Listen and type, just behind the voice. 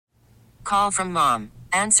Call from mom.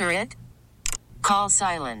 Answer it. Call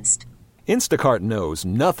silenced. Instacart knows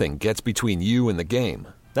nothing gets between you and the game.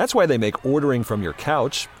 That's why they make ordering from your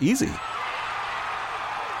couch easy.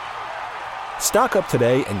 Stock up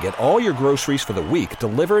today and get all your groceries for the week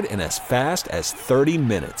delivered in as fast as 30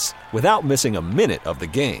 minutes without missing a minute of the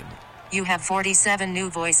game. You have 47 new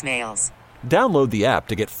voicemails. Download the app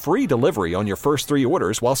to get free delivery on your first 3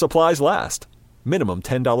 orders while supplies last. Minimum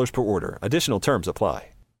 $10 per order. Additional terms apply.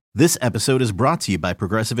 This episode is brought to you by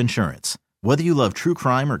Progressive Insurance. Whether you love true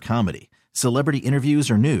crime or comedy, celebrity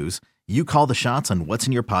interviews or news, you call the shots on what's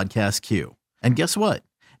in your podcast queue. And guess what?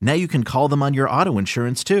 Now you can call them on your auto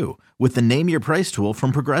insurance too with the Name Your Price tool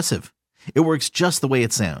from Progressive. It works just the way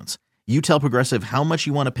it sounds. You tell Progressive how much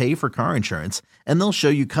you want to pay for car insurance, and they'll show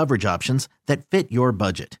you coverage options that fit your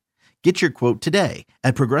budget. Get your quote today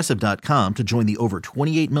at Progressive.com to join the over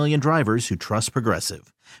 28 million drivers who trust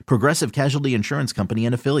Progressive. Progressive Casualty Insurance Company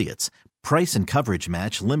and Affiliates. Price and coverage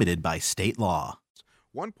match limited by state law.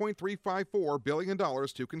 $1.354 billion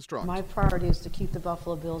to construct. My priority is to keep the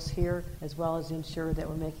Buffalo Bills here, as well as ensure that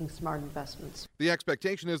we're making smart investments. The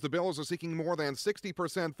expectation is the Bills are seeking more than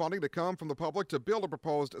 60% funding to come from the public to build a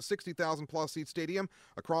proposed 60,000-plus seat stadium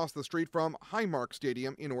across the street from Highmark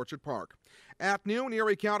Stadium in Orchard Park. At noon,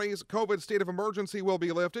 Erie County's COVID state of emergency will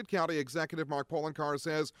be lifted. County Executive Mark Poloncarz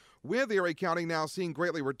says with Erie County now seeing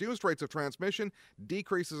greatly reduced rates of transmission,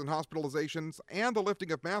 decreases in hospitalizations, and the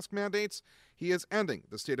lifting of mask mandates, he is ending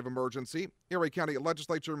the state of emergency. Erie County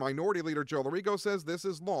Legislature Minority Leader Joe Lorigo says this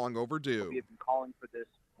is long overdue. We have been calling for this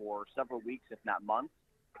for several weeks, if not months.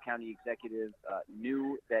 The county executive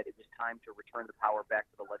knew that it was time to return the power back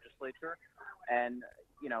to the legislature. And,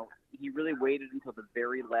 he really waited until the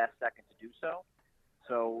very last second to do so.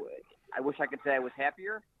 So I wish I could say I was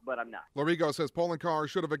happier, but I'm not. Lorigo says Poloncarz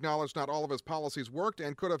should have acknowledged not all of his policies worked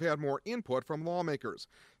and could have had more input from lawmakers.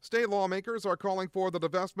 State lawmakers are calling for the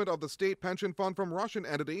divestment of the state pension fund from Russian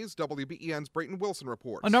entities. WBEN's Brayton Wilson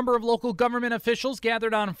reports. A number of local government officials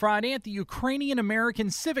gathered on Friday at the Ukrainian American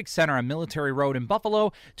Civic Center on Military Road in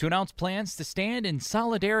Buffalo to announce plans to stand in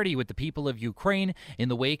solidarity with the people of Ukraine in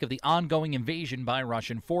the wake of the ongoing invasion by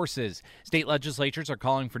Russian forces. State legislatures are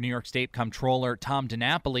calling for New York State Comptroller Tom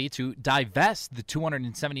DiNapoli to divest the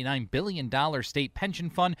 $279 billion state pension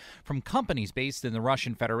fund from companies based in the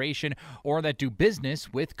Russian Federation or that do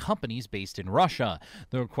business with companies based in Russia.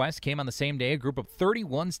 The request came on the same day a group of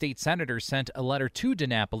 31 state senators sent a letter to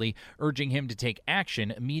DiNapoli urging him to take action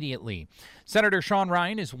immediately. Senator Sean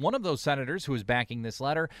Ryan is one of those senators who is backing this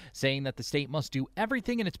letter, saying that the state must do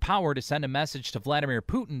everything in its power to send a message to Vladimir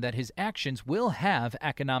Putin that his actions will have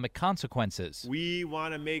economic consequences. We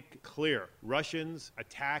want to make clear Russians'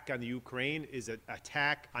 attack on the Ukraine is an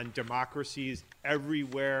attack on democracies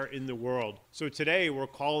everywhere in the world. So today we're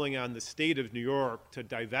calling on the state of New York to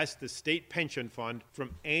divest the state pension fund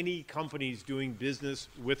from any companies doing business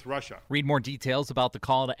with Russia. Read more details about the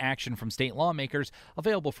call to action from state lawmakers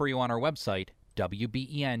available for you on our website,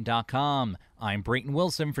 WBEN.com. I'm Brayton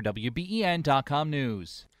Wilson for WBEN.com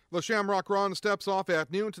News. The Shamrock Run steps off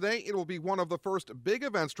at noon today. It will be one of the first big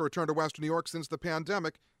events to return to Western New York since the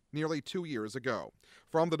pandemic nearly 2 years ago.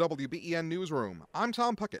 From the WBEN Newsroom, I'm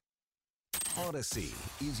Tom Puckett. Odyssey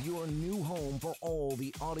is your new home for all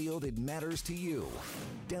the audio that matters to you.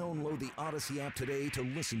 Download the Odyssey app today to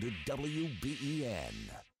listen to WBEN.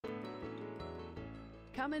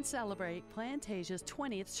 Come and celebrate Plantasia's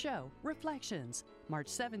 20th show, Reflections, March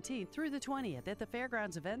 17th through the 20th at the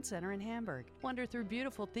Fairgrounds Event Center in Hamburg. Wander through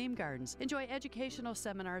beautiful theme gardens, enjoy educational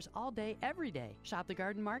seminars all day, every day. Shop the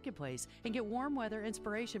garden marketplace and get warm weather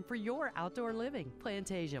inspiration for your outdoor living.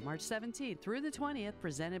 Plantasia, March 17th through the 20th,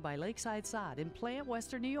 presented by Lakeside Sod in Plant,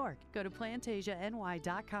 Western New York. Go to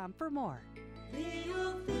plantasiany.com for more. The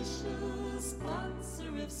official sponsor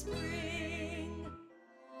of spring.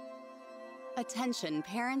 Attention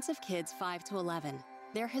parents of kids 5 to 11.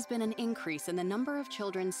 There has been an increase in the number of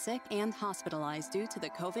children sick and hospitalized due to the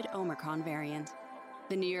COVID Omicron variant.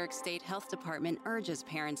 The New York State Health Department urges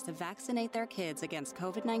parents to vaccinate their kids against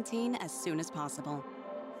COVID-19 as soon as possible.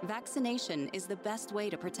 Vaccination is the best way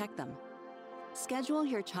to protect them. Schedule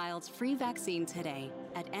your child's free vaccine today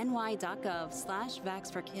at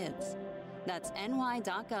ny.gov/vax for kids. That's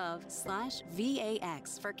ny.gov/VAX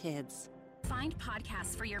for kids. Find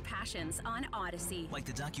podcasts for your passions on Odyssey. Like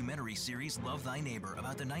the documentary series Love Thy Neighbor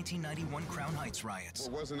about the 1991 Crown Heights riots.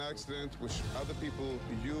 It was an accident which other people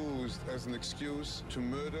used as an excuse to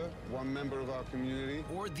murder one member of our community.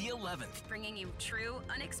 Or The 11th. Bringing you true,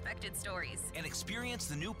 unexpected stories. And experience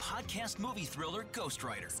the new podcast movie thriller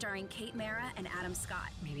Ghostwriter. Starring Kate Mara and Adam Scott.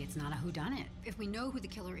 Maybe it's not a whodunit. If we know who the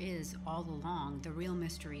killer is all along, the real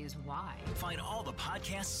mystery is why. Find all the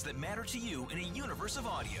podcasts that matter to you in a universe of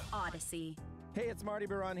audio. Odyssey. Hey, it's Marty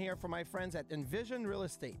Baron here for my friends at Envision Real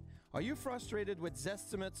Estate. Are you frustrated with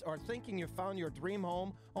Zestimates or thinking you found your dream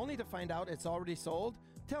home only to find out it's already sold?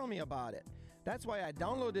 Tell me about it. That's why I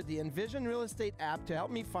downloaded the Envision Real Estate app to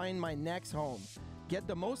help me find my next home. Get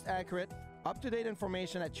the most accurate, up-to-date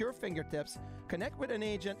information at your fingertips, connect with an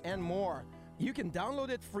agent, and more. You can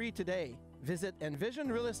download it free today. Visit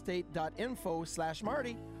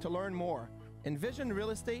envisionrealestate.info/Marty to learn more. Envision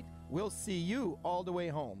Real Estate will see you all the way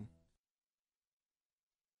home.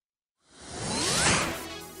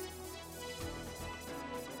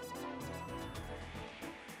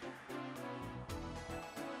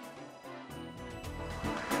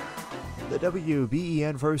 The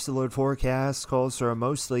WBEN First Alert forecast calls for a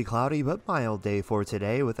mostly cloudy but mild day for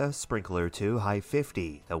today with a sprinkle or two, high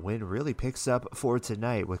 50. The wind really picks up for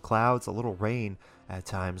tonight with clouds, a little rain at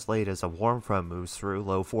times late as a warm front moves through,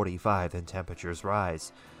 low 45, and temperatures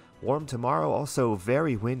rise. Warm tomorrow, also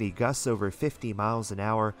very windy, gusts over 50 miles an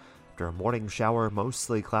hour. After a morning shower,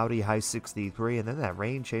 mostly cloudy, high 63, and then that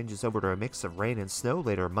rain changes over to a mix of rain and snow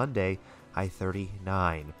later Monday, high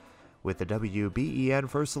 39. With the WBEN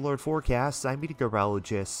First Alert forecast, I'm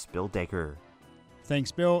meteorologist Bill Decker.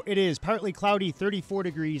 Thanks, Bill. It is partly cloudy, 34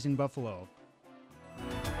 degrees in Buffalo.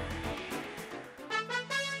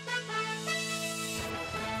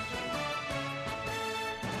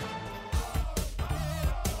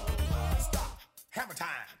 Hammer time.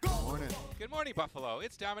 Good morning. Good morning, Buffalo.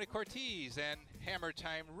 It's Domenic Cortese, and Hammer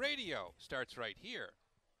Time Radio starts right here,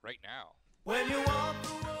 right now. When you want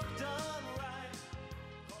the work done right,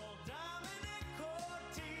 call Domenic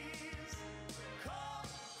Cortese. Call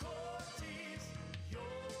Cortese, your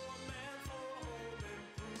man for home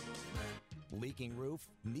improvement. Leaking roof?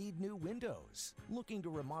 Need new windows? Looking to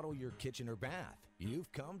remodel your kitchen or bath?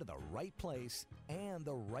 You've come to the right place and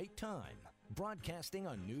the right time. Broadcasting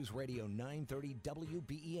on News Radio 930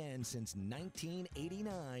 WBEN since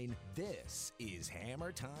 1989, this is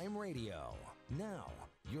Hammer Time Radio. Now,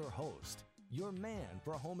 your host, your man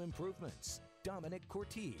for home improvements, Domenic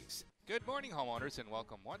Cortese. Good morning, homeowners, and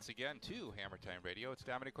welcome once again to Hammer Time Radio. It's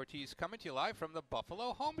Domenic Cortese coming to you live from the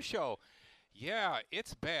Buffalo Home Show. Yeah,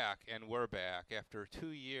 it's back, and we're back after 2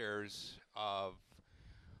 years of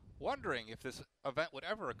wondering if this event would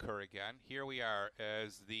ever occur again. Here we are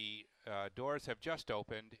as the doors have just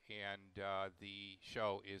opened, and the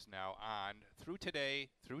show is now on through today,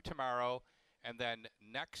 through tomorrow, and then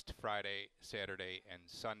next Friday, Saturday, and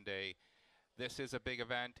Sunday. This is a big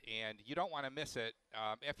event, and you don't want to miss it.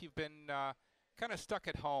 If you've been kind of stuck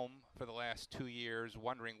at home for the last 2 years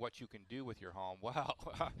wondering what you can do with your home, well,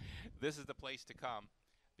 this is the place to come,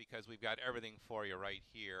 because we've got everything for you right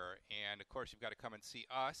here. And, of course, you've got to come and see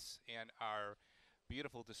us and our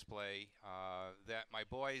beautiful display that my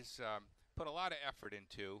boys put a lot of effort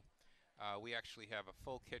into. We actually have a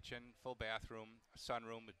full kitchen, full bathroom, a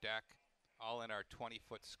sunroom, a deck, all in our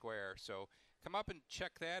 20-foot square. So come up and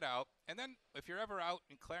check that out. And then if you're ever out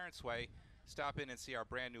in Clarence Way, stop in and see our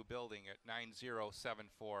brand new building at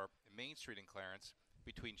 9074 Main Street in Clarence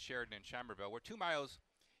between Sheridan and Chamberville. We're 2 miles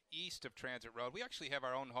east of Transit Road. We actually have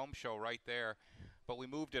our own home show right there, but we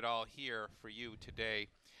moved it all here for you today.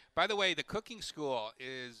 By the way, the cooking school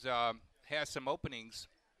is has some openings.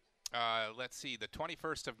 Let's see, the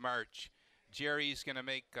 21st of March, Jerry's going to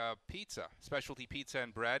make pizza, specialty pizza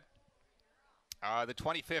and bread. The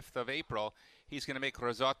 25th of April, he's going to make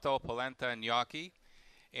risotto, polenta, and gnocchi.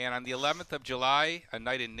 And on the 11th of July, a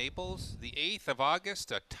night in Naples. The 8th of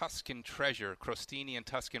August, a Tuscan treasure, crostini and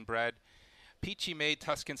Tuscan bread. Peachy made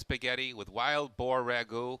Tuscan spaghetti with wild boar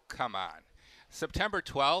ragu. Come on. September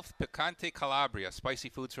 12th, Picante Calabria, spicy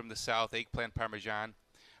foods from the south, eggplant parmesan.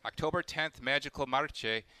 October 10th, Magical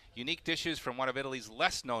Marche, unique dishes from one of Italy's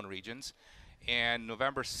less-known regions. And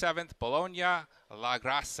November 7th, Bologna La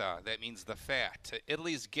Grassa, that means the fat.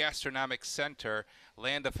 Italy's gastronomic center,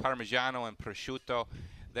 land of Parmigiano and prosciutto,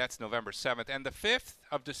 that's November 7th. And the 5th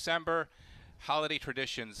of December, holiday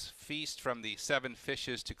traditions, feast from the 7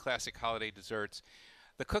 fishes to classic holiday desserts.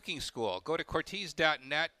 The cooking school, go to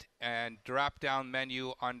Cortese.net and drop down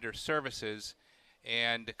menu under services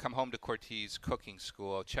and come home to Cortese Cooking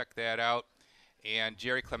School. Check that out. And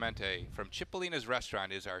Jerry Clemente from Cipollina's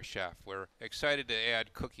Restaurant is our chef. We're excited to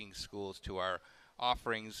add cooking schools to our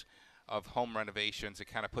offerings of home renovations. It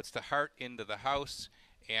kind of puts the heart into the house,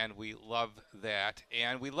 and we love that.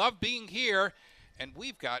 And we love being here, and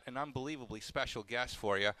we've got an unbelievably special guest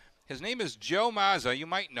for you. His name is Joe Mazza. You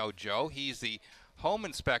might know Joe. He's the home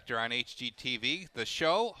inspector on HGTV, the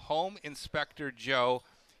show Home Inspector Joe.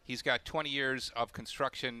 He's got 20 years of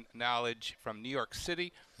construction knowledge from New York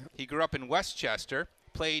City. He grew up in Westchester,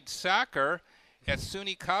 played soccer at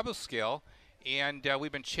SUNY Cobleskill, and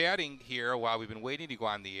we've been chatting here while we've been waiting to go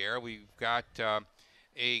on the air. We've got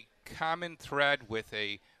a common thread with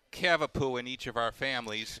a Cavapoo in each of our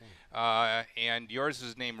families, and yours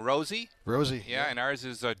is named Rosie. Rosie. Yeah, and ours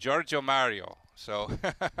is Giorgio Mario. So,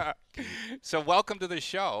 so welcome to the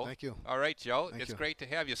show. Thank you. All right, Joe. Thank it's you. great to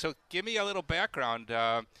have you. So give me a little background.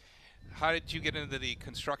 How did you get into the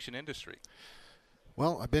construction industry?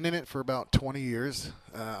 Well, I've been in it for about 20 years.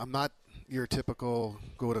 I'm not your typical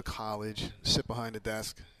go to college, sit behind a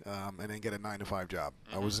desk, and then get a 9-to-5 job.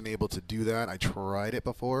 I wasn't able to do that. I tried it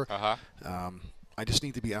before. I just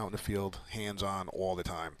need to be out in the field, hands-on all the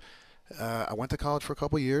time. I went to college for a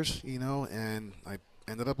couple years, and I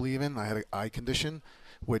ended up leaving. I had an eye condition,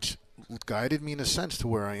 which guided me in a sense to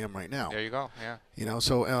where I am right now. There you go. Yeah.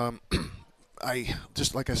 So I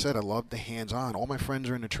just, like I said, I love the hands-on. All my friends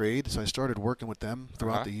are in the trade, so I started working with them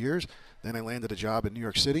throughout the years. Then I landed a job in New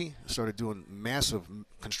York City, started doing massive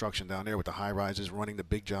construction down there with the high-rises, running the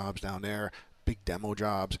big jobs down there, big demo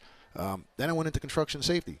jobs. Then I went into construction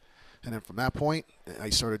safety. And then from that point, I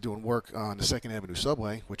started doing work on the 2nd Avenue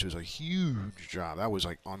subway, which was a huge job. That was,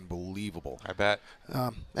 like, unbelievable. I bet.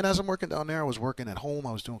 And as I'm working down there, I was working at home.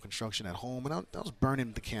 I was doing construction at home, and I was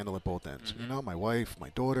burning the candle at both ends. My wife, my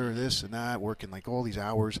daughter, this and that, working, like, all these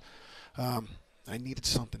hours. I needed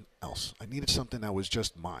something else. I needed something that was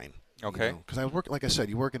just mine. Okay. Because I was working, like I said,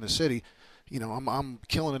 you work in the city. I'm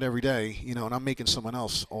killing it every day, and I'm making someone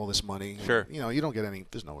else all this money. Sure. You don't get any.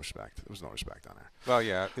 There's no respect. There was no respect on there. Well,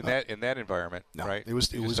 yeah, in that environment, no, right? It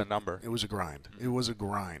was a number. It was a grind. It was a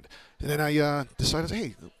grind. And then I decided,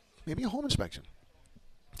 hey, maybe a home inspection.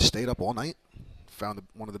 Stayed up all night. Found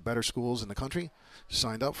one of the better schools in the country.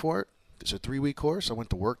 Signed up for it. It's a 3-week course. I went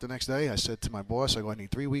to work the next day. I said to my boss, I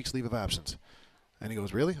need 3 weeks leave of absence. And he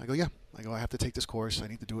goes, really? I go, yeah. I have to take this course. I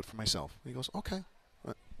need to do it for myself. He goes, okay.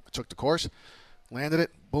 I took the course, landed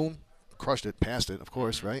it, boom, crushed it, passed it, of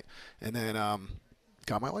course, right? And then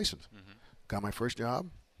got my license. Got my first job.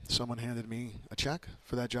 Someone handed me a check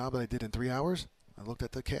for that job that I did in 3 hours. I looked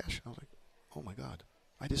at the cash. I was like, oh, my God.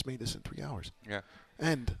 I just made this in 3 hours. Yeah.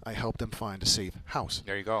 And I helped them find a safe house.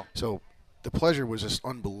 There you go. So the pleasure was just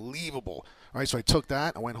unbelievable. All right, so I took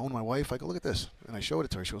that. I went home to my wife. I go, look at this. And I showed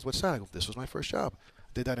it to her. She goes, what's that? I go, this was my first job. I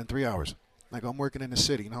did that in 3 hours. I go, I'm working in the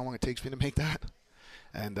city. You know how long it takes me to make that?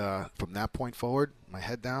 And from that point forward, my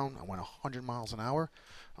head down, I went 100 miles an hour.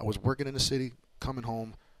 I was working in the city, coming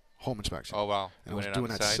home, home inspection. Oh, wow. And I was doing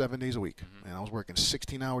that 7 days a week. And I was working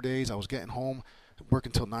 16-hour days. I was getting home, working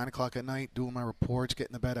until 9 o'clock at night, doing my reports,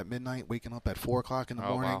 getting to bed at midnight, waking up at 4 o'clock in the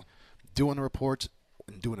morning, wow. doing the reports,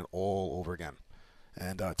 and doing it all over again.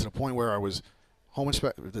 And to the point where I was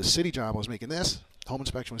the city job, I was making this. Home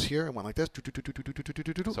inspection was here. I went like this.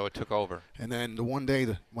 So it took over. And then the one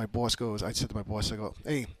day, my boss goes, I said to my boss, I go,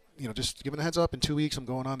 hey, just giving a heads up, in 2 weeks I'm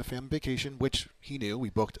going on the family vacation, which he knew.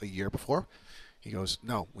 We booked a year before. He goes,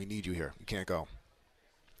 no, we need you here. You can't go.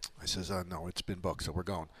 I says, no, it's been booked, so we're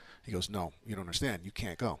going. He goes, no, you don't understand. You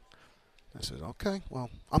can't go. I says, okay, well,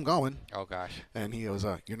 I'm going. Oh, gosh. And he goes,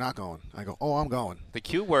 you're not going. I go, oh, I'm going. The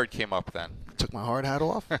Q word came up then. Took my hard hat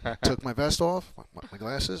off, took my vest off, my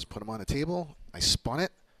glasses, put them on the table. I spun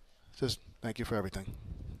it. Says, thank you for everything.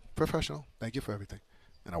 Professional, thank you for everything.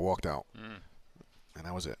 And I walked out. And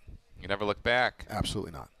that was it. You never looked back.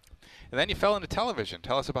 Absolutely not. And then you fell into television.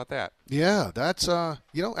 Tell us about that. Yeah, that's,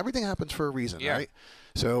 everything happens for a reason, right?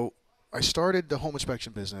 So I started the home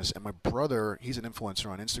inspection business, and my brother, he's an influencer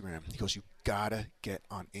on Instagram. He goes, you gotta get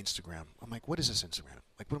on Instagram. I'm like, what is this Instagram?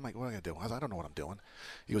 Like, what am I gonna do? I don't know what I'm doing.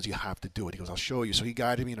 He goes, you have to do it. He goes, I'll show you. So he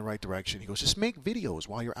guided me in the right direction. He goes, just make videos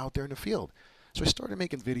while you're out there in the field. So I started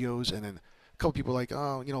making videos, and then a couple people were like,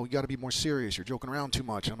 oh, you gotta be more serious. You're joking around too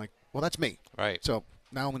much. And I'm like, well, that's me. Right. So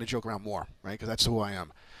now I'm gonna joke around more, right? Because that's who I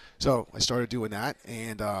am. So I started doing that,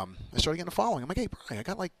 and I started getting a following. I'm like, hey, Brian, I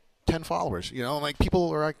got like 10 followers, like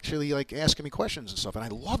people are actually like asking me questions and stuff, and I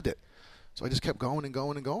loved it. So I just kept going and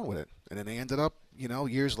going and going with it. And then they ended up,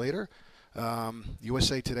 years later,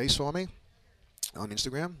 USA Today saw me on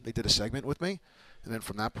Instagram. They did a segment with me. And then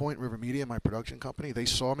from that point, River Media, my production company, they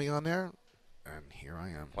saw me on there, and here I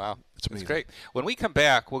am. Wow. It's amazing. That's great. When we come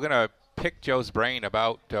back, we're going to pick Joe's brain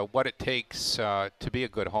about what it takes to be a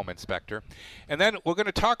good home inspector. And then we're going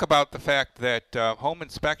to talk about the fact that home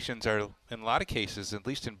inspections are, in a lot of cases, at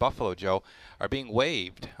least in Buffalo, Joe, are being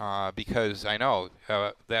waived because I know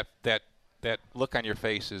that look on your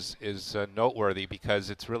face is noteworthy because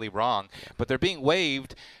it's really wrong. But they're being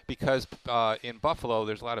waived because in Buffalo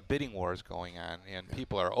there's a lot of bidding wars going on, and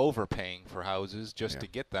people are overpaying for houses just to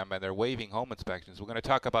get them, and they're waiving home inspections. We're going to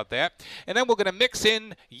talk about that. And then we're going to mix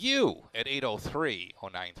in you at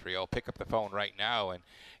 803-0930. Pick up the phone right now and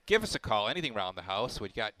give us a call. Anything around the house.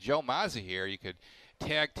 We've got Joe Mazza here. You could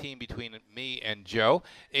tag team between me and Joe,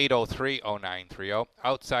 803-0930.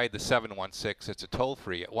 Outside the 716, it's a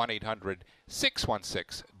toll-free at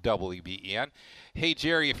 1-800-616-WBEN. Hey,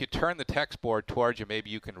 Jerry, if you turn the text board towards you, maybe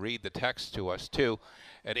you can read the text to us, too,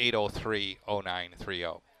 at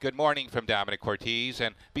 803-0930. Good morning from Domenic Cortese.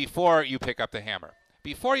 And before you pick up the hammer,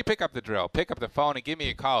 before you pick up the drill, pick up the phone and give me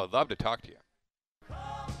a call. I'd love to talk to you.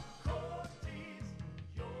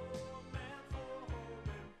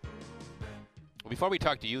 Before we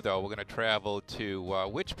talk to you, though, we're going to travel to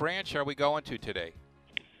which branch are we going to today?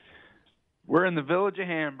 We're in the village of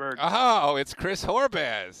Hamburg. Oh, it's Chris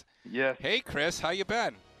Horbaz. Yes. Hey, Chris, how you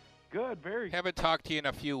been? Good, very. Haven't talked to you in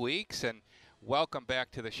a few weeks, and welcome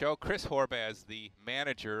back to the show. Chris Horbaz, the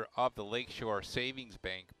manager of the Lakeshore Savings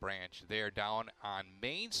Bank branch there down on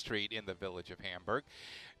Main Street in the village of Hamburg.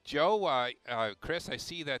 Joe, Chris, I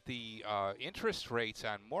see that the interest rates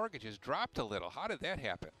on mortgages dropped a little. How did that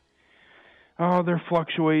happen? Oh, they're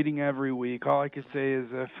fluctuating every week. All I can say is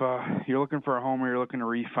if you're looking for a home or you're looking to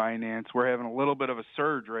refinance, we're having a little bit of a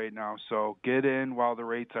surge right now. So get in while the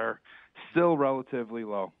rates are still relatively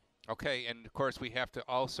low. Okay, and of course we have to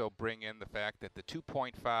also bring in the fact that the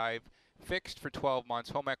 2.5 fixed for 12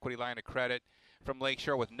 months home equity line of credit from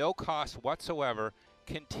Lakeshore with no cost whatsoever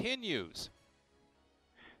continues.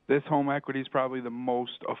 This home equity is probably the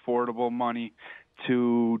most affordable money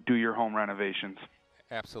to do your home renovations.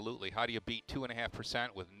 Absolutely. How do you beat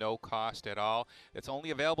 2.5% with no cost at all? It's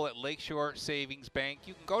only available at Lakeshore Savings Bank.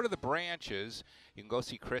 You can go to the branches. You can go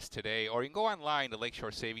see Chris today, or you can go online to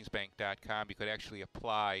lakeshoresavings.com. You could actually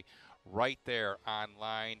apply right there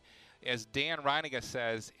online. As Dan Reiniger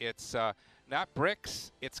says, it's not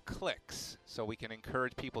bricks, it's clicks. So we can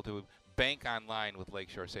encourage people to bank online with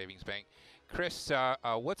Lakeshore Savings Bank. Chris,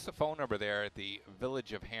 what's the phone number there at the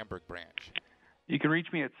Village of Hamburg branch? You can reach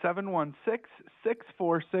me at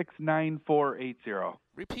 716-646-9480.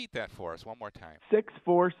 Repeat that for us one more time.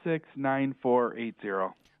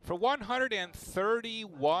 646-9480. For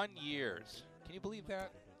 131 years. Can you believe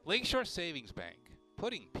that? Lakeshore Savings Bank,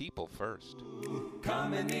 putting people first.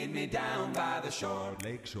 Come and meet me down by the shore.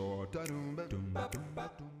 Lakeshore.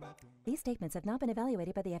 These statements have not been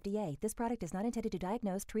evaluated by the FDA. This product is not intended to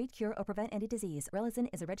diagnose, treat, cure, or prevent any disease. Relazin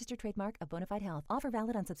is a registered trademark of Bonafide Health. Offer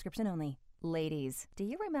valid on subscription only. Ladies, do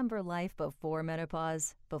you remember life before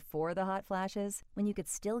menopause? Before the hot flashes? When you could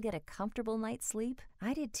still get a comfortable night's sleep?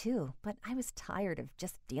 I did too, but I was tired of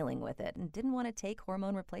just dealing with it and didn't want to take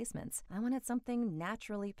hormone replacements. I wanted something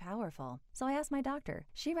naturally powerful. So I asked my doctor.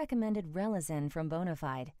 She recommended Relazin from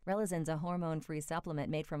Bonafide. Relazin's a hormone-free supplement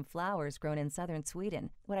made from flowers grown in southern Sweden.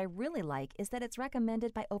 What I really like is that it's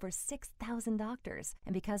recommended by over 6,000 doctors.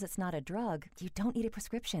 And because it's not a drug, you don't need a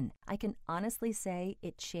prescription. I can honestly say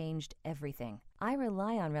it changed everything. I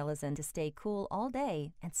rely on Relazin to stay cool all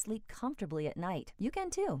day and sleep comfortably at night. You can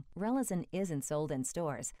too. Relazin isn't sold in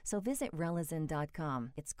stores, so visit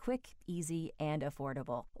Relazin.com. It's quick, easy, and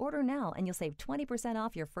affordable. Order now and you'll save 20%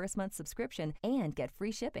 off your first month subscription and get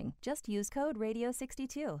free shipping. Just use code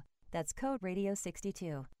RADIO62. That's code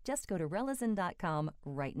RADIO62. Just go to Relazin.com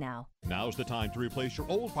right now. Now's the time to replace your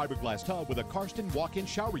old fiberglass tub with a Karsten walk-in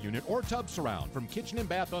shower unit or tub surround from Kitchen and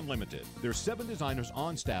Bath Unlimited. Their 7 designers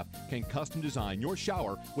on staff can custom design your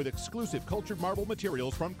shower with exclusive cultured marble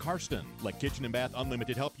materials from Karsten. Let Kitchen and Bath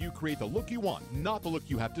Unlimited help you create the look you want, not the look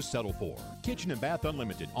you have to settle for. Kitchen and Bath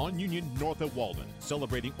Unlimited on Union north of Walden,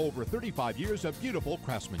 celebrating over 35 years of beautiful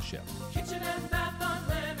craftsmanship. Kitchen and Bath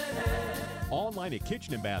Unlimited. Online at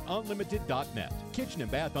kitchenandbathunlimited.net. Kitchen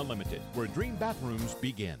and Bath Unlimited, where dream bathrooms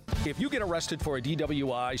begin. If you get arrested for a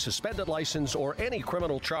DWI, suspended license, or any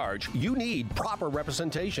criminal charge, you need proper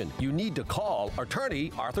representation. You need to call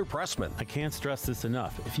attorney Arthur Pressman. I can't stress this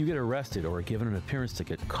enough. If you get arrested or are given an appearance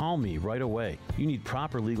ticket, call me right away. You need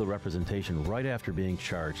proper legal representation right after being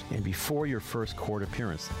charged and before your first court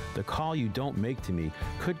appearance. The call you don't make to me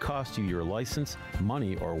could cost you your license,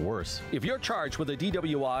 money, or worse. If you're charged with a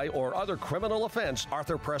DWI or other criminal offense,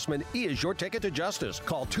 Arthur Pressman is your ticket to justice.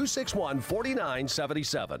 Call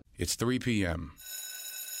 261-4977. It's 3 p.m.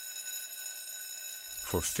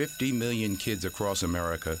 For 50 million kids across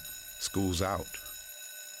America, school's out.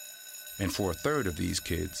 And for a third of these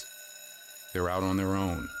kids, they're out on their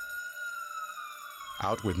own.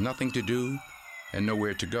 Out with nothing to do and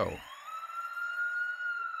nowhere to go.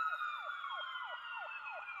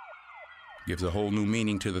 Gives a whole new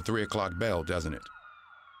meaning to the 3 o'clock bell, doesn't it?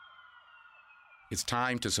 It's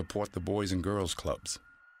time to support the Boys and Girls Clubs.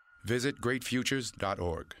 Visit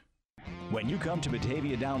greatfutures.org. When you come to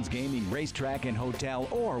Batavia Downs Gaming, Racetrack and Hotel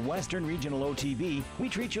or Western Regional OTB, we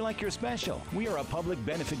treat you like you're special. We are a public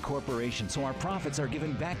benefit corporation, so our profits are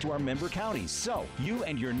given back to our member counties. So you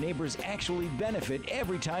and your neighbors actually benefit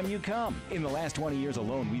every time you come. In the last 20 years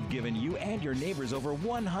alone, we've given you and your neighbors over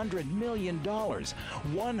 $100 million.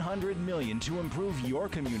 $100 million to improve your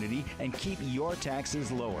community and keep your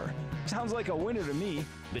taxes lower. Sounds like a winner to me.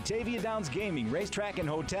 Batavia Downs Gaming, Racetrack and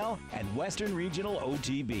Hotel, and Western Regional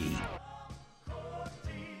OTB.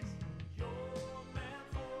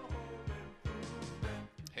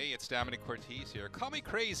 Hey, it's Domenic Cortese here. Call me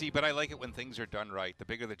crazy, but I like it when things are done right. The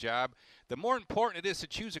bigger the job, the more important it is to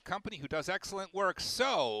choose a company who does excellent work.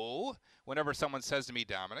 So, whenever someone says to me,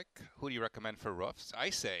 Domenic, who do you recommend for roofs? I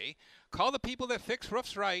say, call the people that fix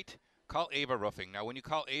roofs right. Call Ava Roofing. Now, when you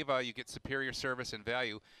call Ava, you get superior service and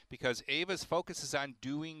value because Ava's focus is on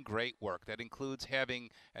doing great work. That includes having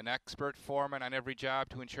an expert foreman on every job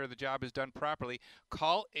to ensure the job is done properly.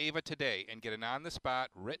 Call Ava today and get an on-the-spot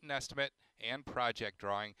written estimate and project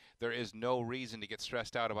drawing. There is no reason to get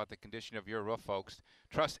stressed out about the condition of your roof, folks.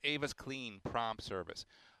 Trust Ava's clean, prompt service.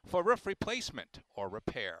 For roof replacement or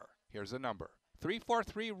repair, here's the number,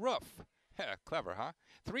 343-ROOF. Clever, huh?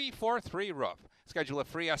 343-ROOF. Schedule a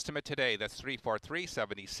free estimate today. That's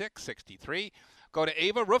 343-7663. Go to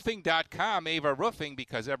avaroofing.com. Ava Roofing,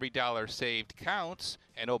 because every dollar saved counts.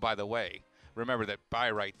 And oh, by the way, remember that buy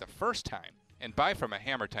right the first time and buy from a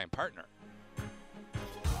Hammer Time partner.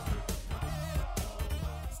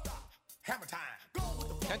 Hammer Time.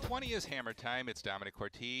 10:20 is Hammer Time. It's Domenic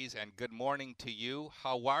Cortese, and good morning to you.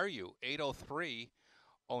 How are you?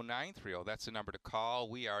 803-0930. That's the number to call.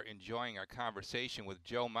 We are enjoying our conversation with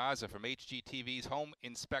Joe Mazza from HGTV's Home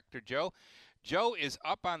Inspector Joe. Joe is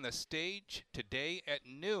up on the stage today at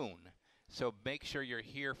noon, so make sure you're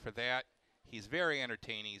here for that. He's very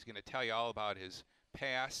entertaining. He's going to tell you all about his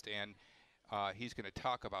past, and he's going to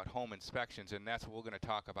talk about home inspections, and that's what we're going to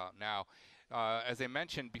talk about now. As I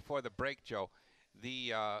mentioned before the break, Joe,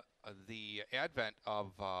 the advent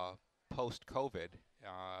of post-COVID,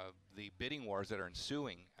 the bidding wars that are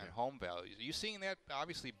ensuing on home values. Are you seeing that?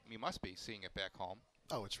 Obviously, you must be seeing it back home.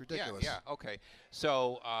 Oh, it's ridiculous. Yeah, okay.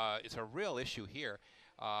 So it's a real issue here.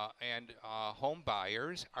 And home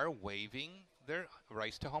buyers are waiving their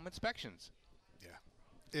rights to home inspections. Yeah.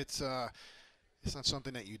 It's not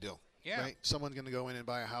something that you do. Yeah. Right? Someone's going to go in and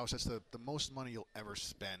buy a house. That's the most money you'll ever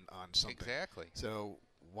spend on something. Exactly. So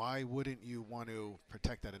why wouldn't you want to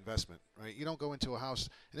protect that investment, right? You don't go into a house,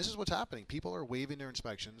 and this is what's happening. People are waiving their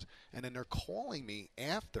inspections, and then they're calling me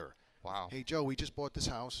after. Wow. Hey, Joe, we just bought this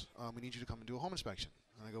house. We need you to come and do a home inspection.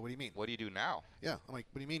 And I go, what do you mean? What do you do now? Yeah. I'm like,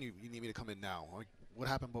 what do you mean you need me to come in now? I'm like, what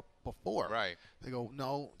happened before? Right. They go,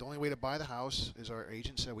 no, the only way to buy the house is our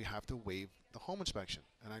agent said we have to waive the home inspection.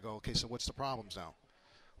 And I go, okay, so what's the problems now?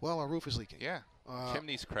 Well, our roof is leaking. Yeah.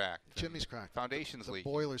 Chimney's cracked. Chimney's cracked. Foundation's the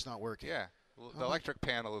leaking. boiler's not working. Yeah. The electric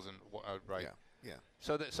panel isn't right. Yeah.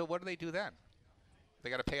 So what do they do then? They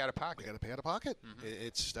got to pay out of pocket. They got to pay out of pocket.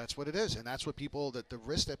 Mm-hmm. That's what it is, and that's what the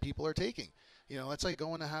risk that people are taking. You know, that's like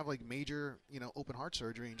going to have like major, open heart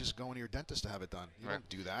surgery and just going to your dentist to have it done. You don't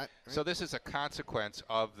do that. Right? So this is a consequence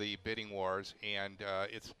of the bidding wars, and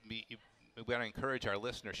we want to encourage our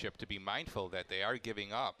listenership to be mindful that they are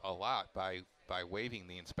giving up a lot by waiving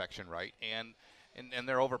the inspection right, and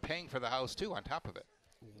they're overpaying for the house too on top of it.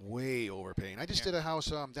 Way overpaying. I just did a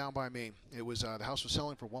house down by me. It was the house was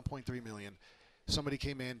selling for $1.3 million. Somebody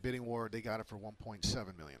came in, bidding war. They got it for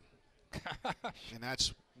 $1.7 million. And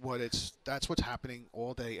that's what's happening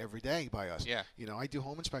all day, every day by us. Yeah. I do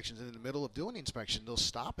home inspections, and in the middle of doing the inspection, they'll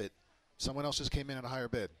stop it. Someone else just came in at a higher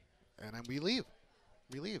bid, and then we leave.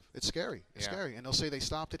 It's scary. It's scary. And they'll say they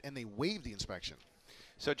stopped it and they waived the inspection.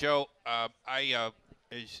 So, Joe,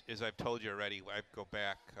 as I've told you already, I go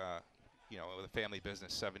back, with a family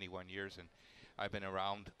business 71 years, and I've been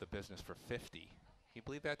around the business for 50. Can you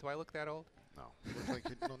believe that? Do I look that old? No. You look like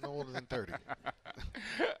you're no older than 30.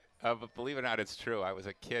 But believe it or not, it's true. I was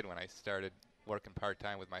a kid when I started working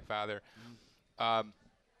part-time with my father.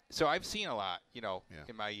 So I've seen a lot,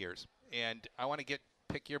 in my years. And I want to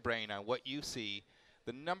pick your brain on what you see,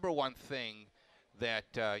 the number one thing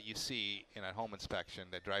that you see in a home inspection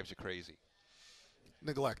that drives you crazy.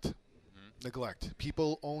 Neglect. Neglect.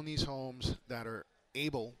 People own these homes that are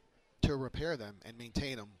able to repair them and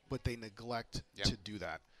maintain them, but they neglect to do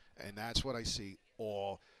that. And that's what I see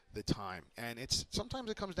all the time. And sometimes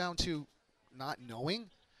it comes down to not knowing,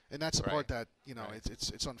 and that's the part that,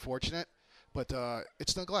 it's unfortunate, but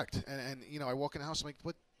it's neglect. And I walk in the house, I'm like,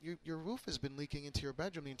 but your roof has been leaking into your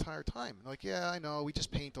bedroom the entire time. And like, yeah, I know, we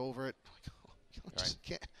just paint over it. You just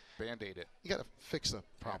can't Band-aid it. You got to fix the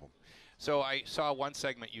problem. So I saw one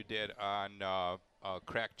segment you did on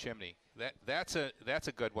cracked chimney. That's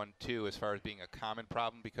a good one too, as far as being a common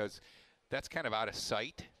problem, because that's kind of out of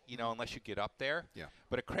sight, unless you get up there. Yeah.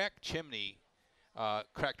 But a cracked chimney,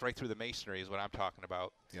 cracked right through the masonry is what I'm talking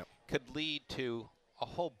about. Yep. Could lead to a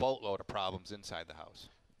whole boatload of problems inside the house.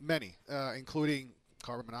 Many, including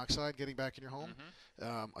carbon monoxide getting back in your home.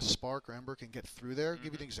 A spark or ember can get through there.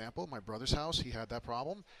 Give you an example. My brother's house, he had that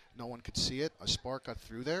problem. No one could see it. A spark got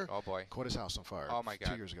through there. Oh, boy. Caught his house on fire. Oh, my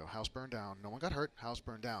God. 2 years ago. House burned down. No one got hurt. House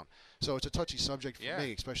burned down. So it's a touchy subject for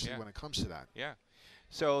me, especially when it comes to that. Yeah.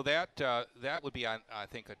 So that would be, I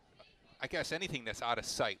think, I guess anything that's out of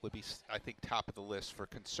sight would be, I think, top of the list for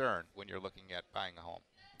concern when you're looking at buying a home.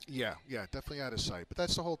 Yeah, definitely out of sight. But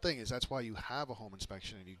that's the whole thing, is that's why you have a home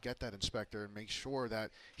inspection, and you get that inspector and make sure that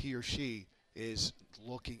he or she is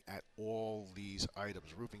looking at all these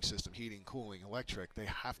items: roofing system, heating, cooling, electric. They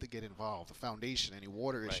have to get involved. The foundation, any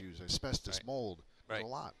water issues, asbestos, mold. There's a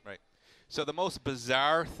lot. Right. So the most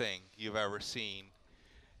bizarre thing you've ever seen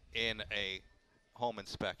in a home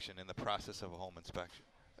inspection, in the process of a home inspection?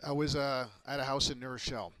 I was at a house in New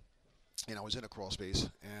Rochelle, and I was in a crawl space,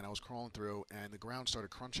 and I was crawling through, and the ground started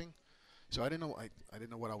crunching. So I didn't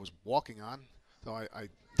know what I was walking on. So I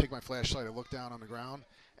take my flashlight, I look down on the ground,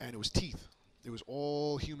 and it was teeth. It was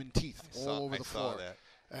all human teeth all over the floor. That.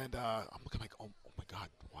 And I'm looking like, oh my God,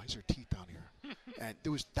 why is there teeth down here? And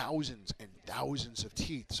there was thousands and thousands of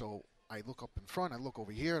teeth. So I look up in front, I look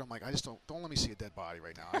over here, and I'm like, I just don't let me see a dead body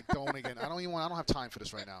right now. I don't have time for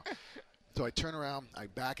this right now. So I turn around, I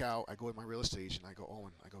back out, I go to my real estate agent, I go,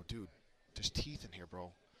 Owen, dude, there's teeth in here, bro.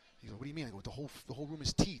 He goes, what do you mean? I go, the whole room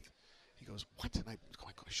is teeth. He goes, what? And I go,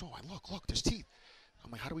 show, look, there's teeth.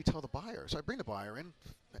 I'm like, how do we tell the buyer? So I bring the buyer in.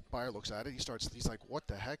 The buyer looks at it. He's like, what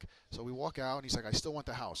the heck? So we walk out, and he's like, I still want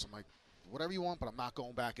the house. I'm like, whatever you want, but I'm not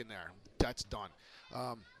going back in there. That's done.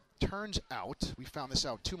 Turns out, we found this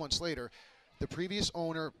out 2 months later, the previous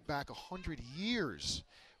owner back 100 years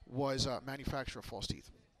was a manufacturer of false teeth.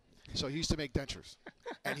 So he used to make dentures,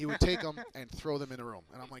 and he would take them and throw them in the room.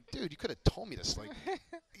 And I'm like, dude, you could have told me this. Like, I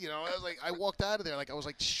was like, I walked out of there, I was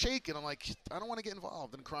like shaking. I'm like, I don't want to get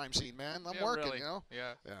involved in a crime scene, man. I'm working, really.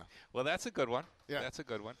 Yeah. Well, that's a good one. Yeah. That's a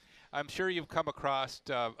good one. I'm sure you've come across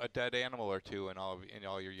a dead animal or two in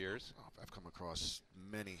all your years. Oh, I've come across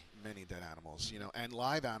many dead animals, and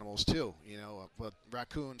live animals too. But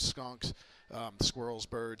raccoons, skunks, squirrels,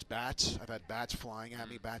 birds, bats. I've had bats flying at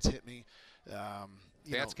me. Bats hit me.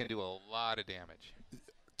 Bats can do a lot of damage.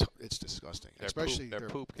 It's disgusting. Especially their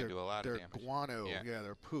poop can do a lot of damage. Their guano,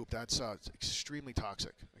 their poop. That's extremely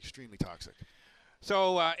toxic. Extremely toxic.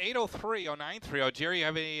 So 803-0930. Jerry, you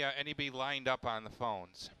have anybody lined up on the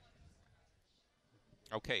phones?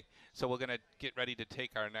 Okay, so we're going to get ready to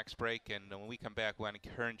take our next break, and when we come back, we want to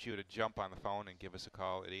encourage you to jump on the phone and give us a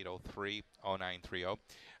call at 803-0930. What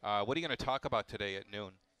are you going to talk about today at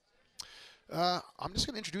noon? I'm just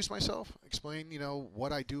going to introduce myself, explain,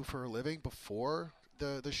 what I do for a living before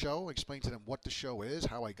the show, explain to them what the show is,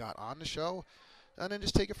 how I got on the show, and then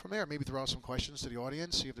just take it from there. Maybe throw out some questions to the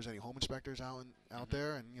audience, see if there's any home inspectors out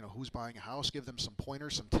there, and, who's buying a house, give them some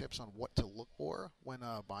pointers, some tips on what to look for when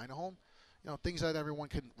buying a home. Things that everyone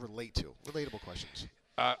can relate to, relatable questions.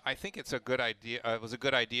 I think it's a good idea. It was a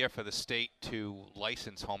good idea for the state to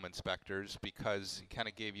license home inspectors, because it kind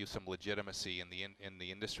of gave you some legitimacy in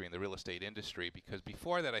the industry, in the real estate industry. Because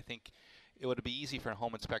before that, I think it would be easy for a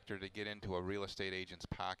home inspector to get into a real estate agent's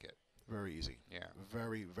pocket. Very easy. Yeah.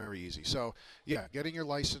 Very, very easy. So, getting your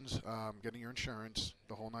license, getting your insurance,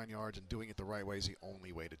 the whole 9 yards, and doing it the right way is the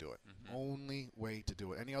only way to do it. Mm-hmm. Only way to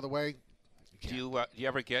do it. Any other way? Do you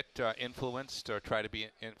ever get influenced or try to be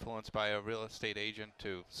influenced by a real estate agent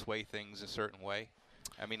to sway things a certain way?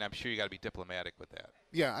 I mean, I'm sure you got to be diplomatic with that.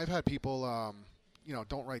 Yeah, I've had people,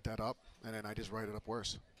 don't write that up, and then I just write it up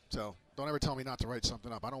worse. So don't ever tell me not to write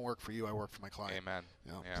something up. I don't work for you. I work for my client. Amen.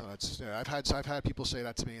 So I've had people say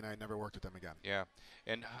that to me, and I never worked with them again. Yeah.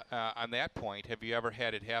 And on that point, have you ever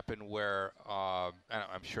had it happen where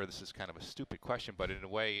I'm sure this is kind of a stupid question, but in a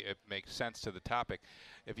way it makes sense to the topic.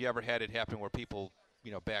 Have you ever had it happen where people,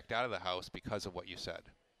 backed out of the house because of what you said?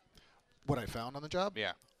 What I found on the job?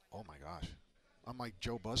 Yeah. Oh my gosh. I'm like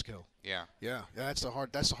Joe Buzzkill. Yeah. Yeah. That's the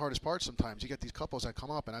hardest part sometimes. You get these couples that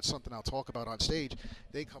come up, and that's something I'll talk about on stage.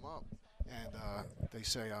 They come up and they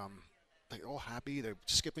say, they're all happy. They're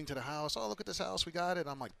skipping to the house. Oh, look at this house. We got it.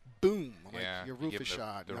 I'm like, boom. I'm like, your roof is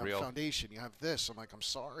shot. You have foundation. You have this. I'm like, I'm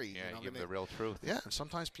sorry. Yeah, you give them the real truth. Yeah, and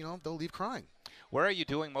sometimes, they'll leave crying. Where are you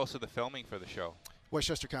doing most of the filming for the show?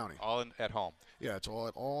 Westchester County. All at home? Yeah, it's all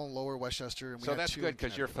in Lower Westchester. And so that's good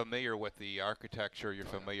because you're familiar with the architecture, you're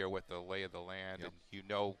familiar with the lay of the land, and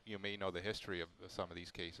you may know the history of some of these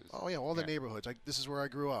cases. Oh, yeah, all the neighborhoods. This is where I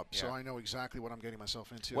grew up, so I know exactly what I'm getting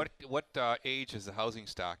myself into. What age is the housing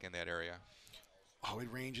stock in that area? Oh,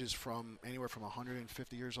 it ranges from anywhere from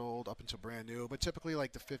 150 years old up until brand new, but typically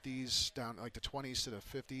like the 50s down, like the 20s to the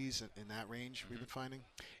 50s, in that range we've been finding.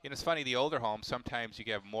 And it's funny, the older homes, sometimes you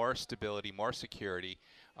have more stability, more security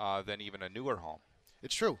than even a newer home.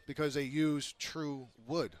 It's true, because they use true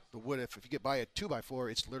wood. The wood, if you get by a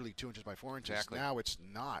 2x4, it's literally 2 inches by 4 inches. Exactly. Now it's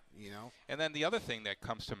not, And then the other thing that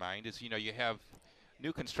comes to mind is, you have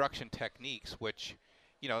new construction techniques, which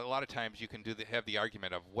a lot of times you can have the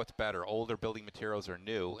argument of what's better, older building materials or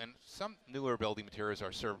new, and some newer building materials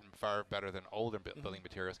are served far better than older building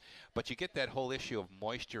materials, but you get that whole issue of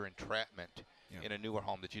moisture entrapment in a newer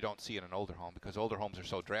home that you don't see in an older home, because older homes are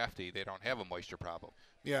so drafty, they don't have a moisture problem.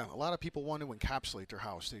 Yeah, a lot of people want to encapsulate their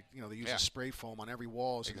house. They use a spray foam on every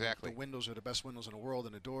wall. So exactly. The windows are the best windows in the world,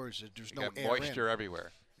 and the doors, there's no air moisture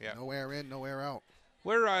everywhere. Yeah. No air in, no air out.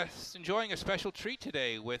 We're enjoying a special treat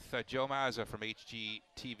today with Joe Mazza from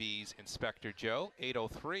HGTV's Inspector Joe,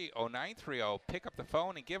 803-0930. Pick up the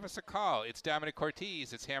phone and give us a call. It's Domenic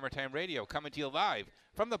Cortese. It's Hammer Time Radio, coming to you live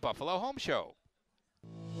from the Buffalo Home Show.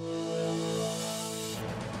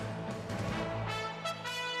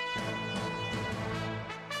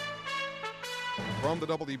 From the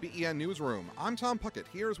WBEN Newsroom, I'm Tom Puckett.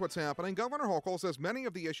 Here's what's happening. Governor Hochul says many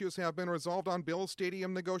of the issues have been resolved on Bill's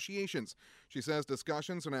stadium negotiations. She says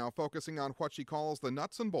discussions are now focusing on what she calls the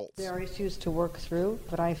nuts and bolts. There are issues to work through,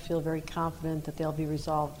 but I feel very confident that they'll be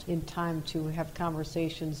resolved in time to have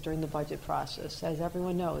conversations during the budget process. As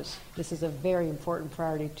everyone knows, this is a very important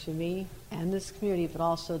priority to me and this community, but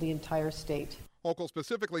also the entire state. Hochul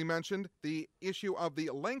specifically mentioned the issue of the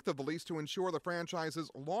length of the lease to ensure the franchise's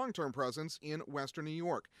long-term presence in Western New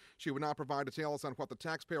York. She would not provide details on what the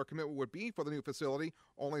taxpayer commitment would be for the new facility,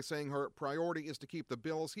 only saying her priority is to keep the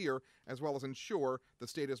bills here as well as ensure the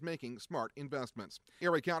state is making smart investments.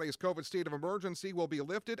 Erie County's COVID state of emergency will be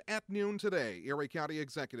lifted at noon today. Erie County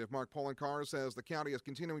Executive Mark Poloncarz says the county is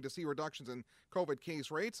continuing to see reductions in COVID case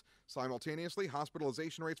rates. Simultaneously,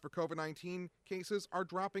 hospitalization rates for COVID-19 cases are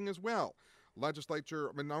dropping as well.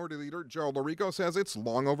 Legislature Minority Leader Joe Lorico says it's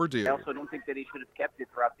long overdue. I also don't think that he should have kept it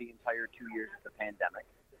throughout the entire 2 years of the pandemic.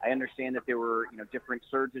 I understand that there were, different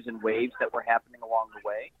surges and waves that were happening along the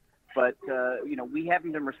way, but we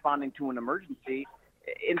haven't been responding to an emergency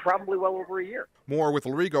in probably well over a year. More with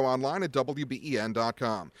Lorigo online at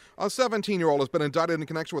WBEN.com. A 17-year-old has been indicted in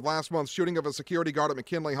connection with last month's shooting of a security guard at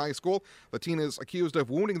McKinley High School. The teen is accused of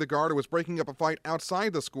wounding the guard who was breaking up a fight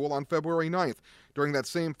outside the school on February 9th. During that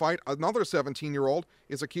same fight, another 17-year-old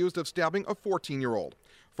is accused of stabbing a 14-year-old.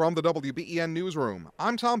 From the WBEN Newsroom,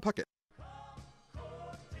 I'm Tom Puckett.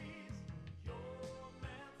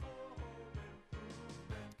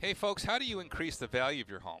 Hey folks, how do you increase the value of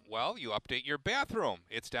your home? Well, you update your bathroom.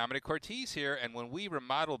 It's Domenic Cortese here, and when we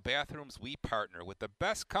remodel bathrooms, we partner with the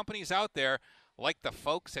best companies out there, like the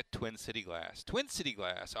folks at Twin City Glass. Twin City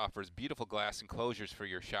Glass offers beautiful glass enclosures for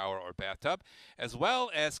your shower or bathtub, as well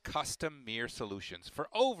as custom mirror solutions. For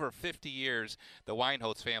over 50 years, the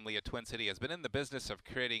Weinholz family at Twin City has been in the business of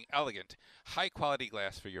creating elegant, high-quality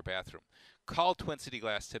glass for your bathroom. Call Twin City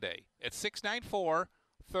Glass today at 694-3300.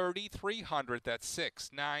 That's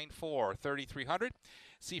 694-3300.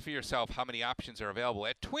 See for yourself how many options are available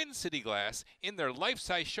at Twin City Glass in their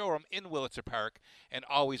life-size showroom in Willitzer Park. And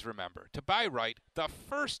always remember to buy right the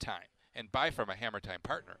first time and buy from a Hammer Time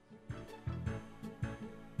partner.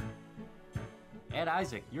 At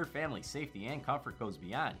Isaac, your family's safety and comfort goes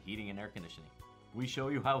beyond heating and air conditioning. We show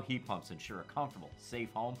you how heat pumps ensure a comfortable,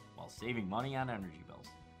 safe home while saving money on energy bills.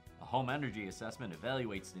 A home energy assessment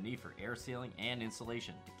evaluates the need for air sealing and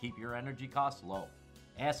insulation to keep your energy costs low.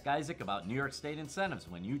 Ask Isaac about New York State incentives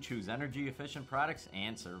when you choose energy-efficient products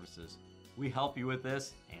and services. We help you with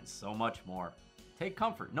this and so much more. Take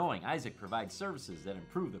comfort knowing Isaac provides services that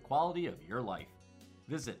improve the quality of your life.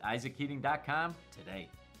 Visit IsaacHeating.com today.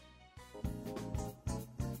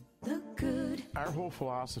 Our whole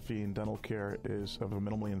philosophy in dental care is of a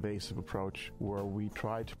minimally invasive approach where we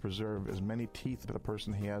try to preserve as many teeth that a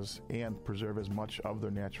person has and preserve as much of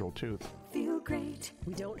their natural tooth. Feel great.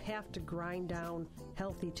 We don't have to grind down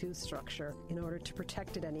healthy tooth structure in order to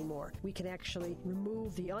protect it anymore. We can actually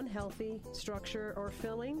remove the unhealthy structure or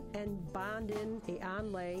filling and bond in a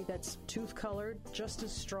onlay that's tooth colored, just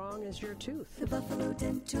as strong as your tooth. The Buffalo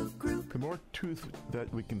Dental Group. The more tooth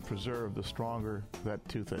that we can preserve, the stronger that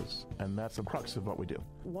tooth is. And that's the crux of what we do.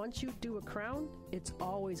 Once you do a crown, it's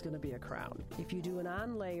always going to be a crown. If you do an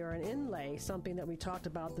onlay or an inlay, something that we talked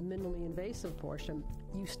about, the minimally invasive portion,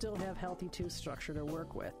 you still have healthy tooth structure to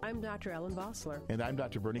work with. I'm Dr. Ellen Vossler. And I'm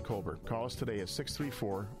Dr. Bernie Colbert. Call us today at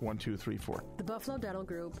 634-1234. The Buffalo Dental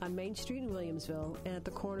Group on Main Street in Williamsville and at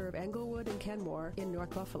the corner of Englewood and Kenmore in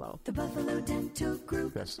North Buffalo. The Buffalo Dental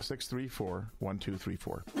Group. That's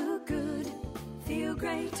 634-1234. Look good, feel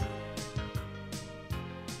great.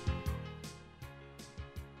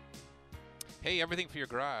 Hey, everything for your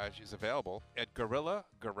garage is available at Gorilla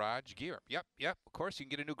Garage Gear. Yep. Of course, you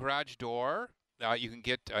can get a new garage door. You can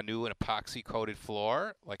get a new epoxy-coated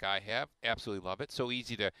floor, like I have. Absolutely love it. So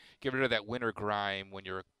easy to get rid of that winter grime when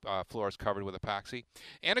your floor is covered with epoxy.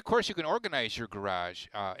 And, of course, you can organize your garage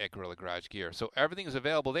at Gorilla Garage Gear. So everything is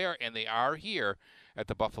available there, and they are here at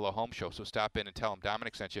the Buffalo Home Show. So stop in and tell them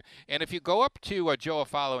Domenic sent you. And if you go up to Joe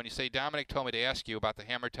Afalo and you say, Domenic told me to ask you about the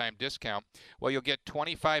Hammer Time discount, well, you'll get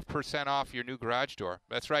 25% off your new garage door.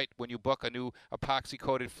 That's right. When you book a new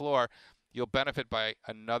epoxy-coated floor, you'll benefit by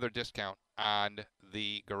another discount on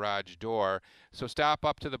the garage door. So stop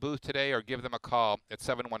up to the booth today or give them a call at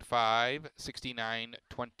 715-6927,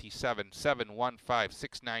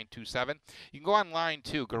 715-6927. You can go online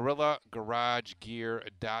too,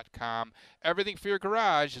 GorillaGarageGear.com. Everything for your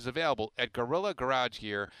garage is available at Gorilla Garage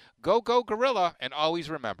Gear. Go Gorilla, and always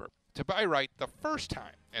remember to buy right the first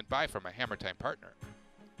time and buy from a Hammer Time partner.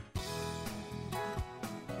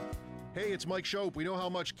 Hey, it's Mike Shope. We know how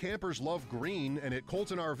much campers love green, and at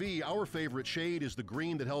Colton RV, our favorite shade is the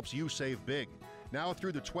green that helps you save big. Now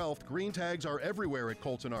through the 12th, green tags are everywhere at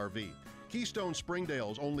Colton RV. Keystone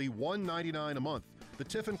Springdale's only $199 a month. The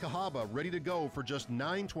Tiffin Cahaba ready to go for just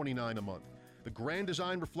 $929 a month. The Grand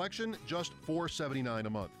Design Reflection, just $479 a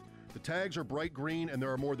month. The tags are bright green, and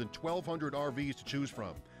there are more than 1,200 RVs to choose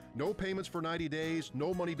from. No payments for 90 days,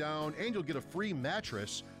 no money down, and you'll get a free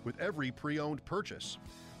mattress with every pre-owned purchase.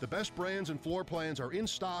 The best brands and floor plans are in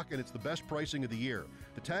stock, and it's the best pricing of the year.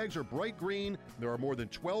 The tags are bright green. There are more than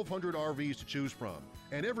 1,200 RVs to choose from.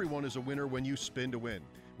 And everyone is a winner when you spin to win.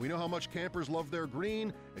 We know how much campers love their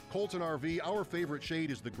green. At Colton RV, our favorite shade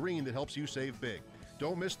is the green that helps you save big.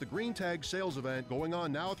 Don't miss the Green Tag sales event going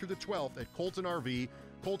on now through the 12th at Colton RV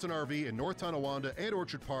in North Tonawanda and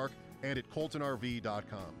Orchard Park, and at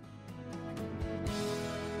coltonrv.com.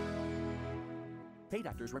 Pay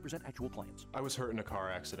doctors represent actual claims. I was hurt in a car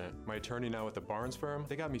accident. My attorney now with the Barnes firm,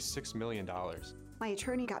 they got me $6 million. My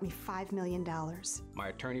attorney got me $5 million. My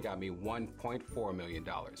attorney got me $1.4 million.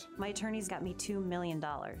 My attorney's got me $2 million.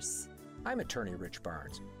 I'm attorney Rich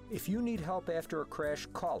Barnes. If you need help after a crash,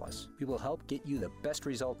 call us. We will help get you the best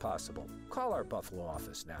result possible. Call our Buffalo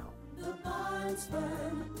office now. The Barnes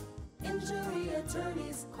firm. Injury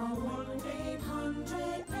attorneys, call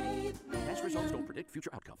 1-800-8 Past results don't predict future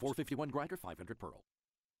outcome. 451 Grinder, 500 Pearl.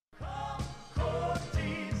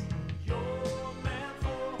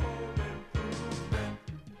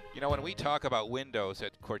 You know, when we talk about windows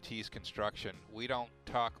at Cortese Construction, we don't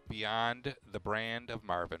talk beyond the brand of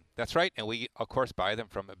Marvin. That's right, and we, of course, buy them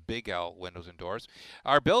from Big L Windows and Doors.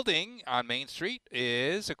 Our building on Main Street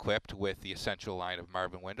is equipped with the Essential line of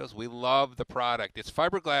Marvin windows. We love the product. It's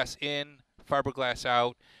fiberglass in, fiberglass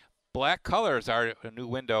out. Black color is our new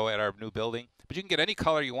window at our new building, but you can get any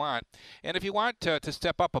color you want. And if you want to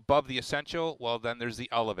step up above the Essential, well, then there's the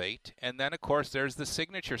Elevate. And then, of course, there's the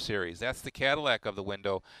Signature Series. That's the Cadillac of the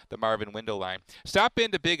window, the Marvin window line. Stop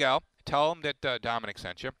into Big L. Tell them that Domenic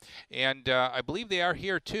sent you. And I believe they are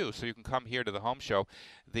here, too, so you can come here to the home show.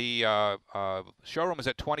 The showroom is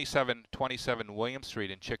at 2727 William Street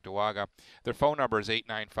in Cheektowaga. Their phone number is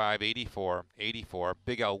 895-8484.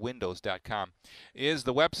 BigLWindows.com is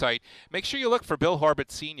the website. Make sure you look for Bill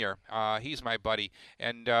Horbett Sr. He's my buddy.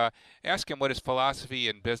 And ask him what his philosophy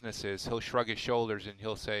in business is. He'll shrug his shoulders and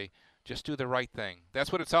he'll say, just do the right thing.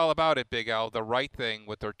 That's what it's all about at Big L, the right thing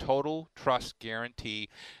with their total trust guarantee.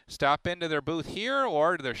 Stop into their booth here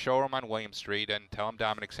or to their showroom on William Street and tell them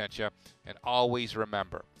Domenic sent you. And always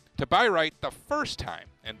remember to buy right the first time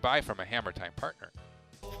and buy from a Hammer Time partner.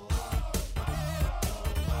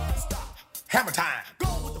 Hammer Time.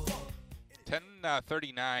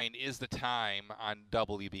 10:39 is the time on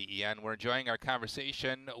WBEN. We're enjoying our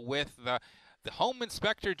conversation with the Home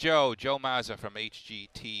Inspector Joe Mazza from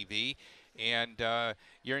HGTV, and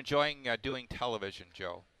you're enjoying doing television,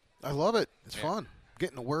 Joe. I love it. It's fun.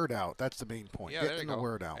 Getting the word out. That's the main point. Yeah, there Getting you the go.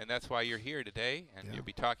 word out. And that's why you're here today, and you'll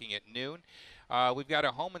be talking at noon. We've got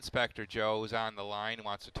a home inspector, Joe, who's on the line and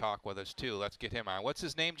wants to talk with us, too. Let's get him on. What's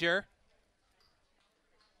his name, Jer?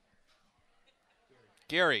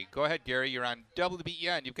 Gary. Go ahead, Gary. You're on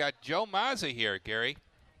WBEN. You've got Joe Mazza here, Gary.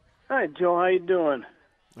 Hi, Joe. How you doing?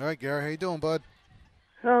 All right, Gary. How you doing, bud?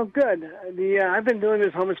 Oh, good. I've been doing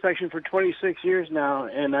this home inspection for 26 years now,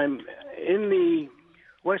 and I'm in the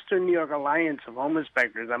Western New York Alliance of Home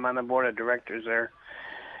Inspectors. I'm on the board of directors there.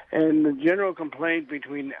 And the general complaint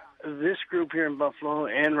between this group here in Buffalo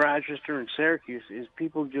and Rochester and Syracuse is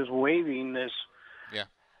people just waiving this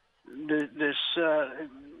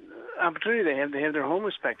opportunity they have to have their home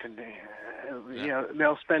inspected.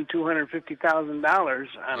 They'll spend $250,000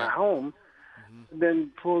 on a home,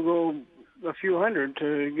 then forego a few hundred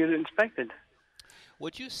to get it inspected.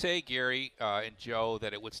 Would you say, Gary and Joe,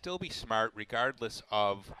 that it would still be smart, regardless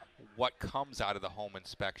of what comes out of the home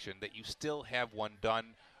inspection, that you still have one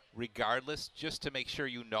done regardless, just to make sure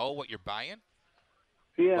you know what you're buying?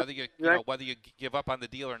 Yeah. Whether you give up on the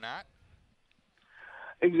deal or not?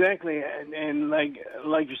 Exactly. And like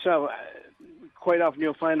yourself, quite often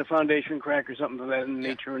you'll find a foundation crack or something of that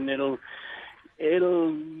nature, and it'll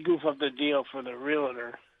goof up the deal for the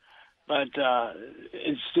realtor. But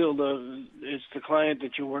it's still the client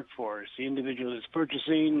that you work for. It's the individual that's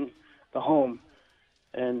purchasing the home.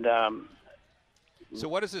 And so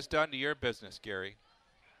what has this done to your business, Gary?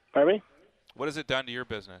 Pardon me? What has it done to your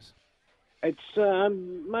business? It's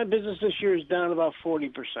my business this year is down about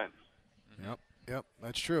 40%. Yep,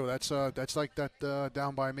 that's true. That's like that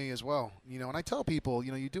down by me as well. And I tell people,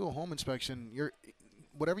 you do a home inspection,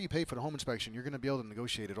 whatever you pay for the home inspection, you're going to be able to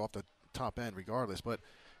negotiate it off the top end regardless. But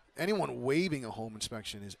anyone waiving a home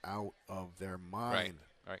inspection is out of their mind.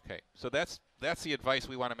 Right. Okay. So that's the advice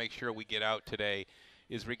we want to make sure we get out today,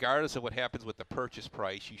 is regardless of what happens with the purchase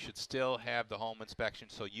price, you should still have the home inspection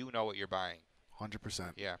so you know what you're buying.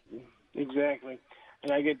 100%. Yeah. Exactly.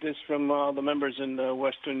 And I get this from all the members in the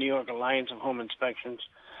Western New York Alliance of Home Inspections,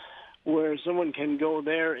 where someone can go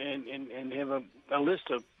there and have a list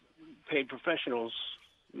of paid professionals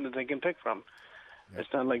that they can pick from. Yep.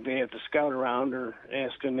 It's not like they have to scout around or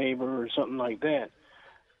ask a neighbor or something like that.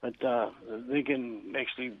 But they can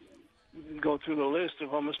actually go through the list of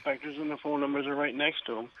home inspectors, and the phone numbers are right next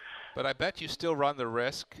to them. But I bet you still run the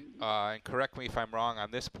risk, and correct me if I'm wrong on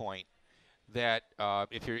this point, that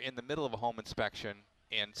if you're in the middle of a home inspection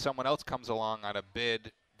and someone else comes along on a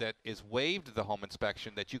bid that is waived the home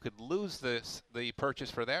inspection, that you could lose the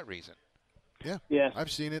purchase for that reason. Yeah. Yes.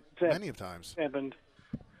 I've seen it many of times. Happened.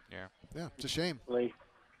 Yeah. Yeah, it's a shame.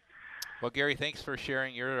 Well, Gary, thanks for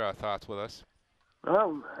sharing your thoughts with us.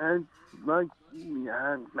 Well,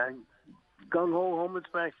 gung-ho home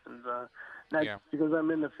inspections, not because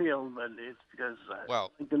I'm in the field, but it's because I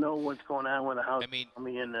need to know what's going on with the house.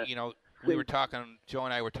 Joe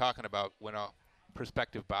and I were talking about when a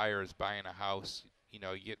prospective buyer is buying a house, you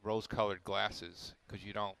get rose-colored glasses because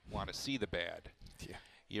you don't want to see the bad. Yeah.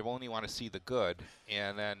 You only want to see the good,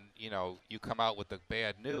 and then, you come out with the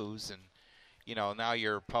bad news, and, now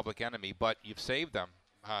you're a public enemy, but you've saved them.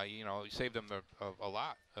 You saved them a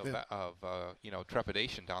lot of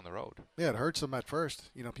trepidation down the road. Yeah, it hurts them at first.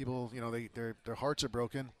 People, their hearts are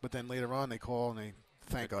broken, but then later on they call and they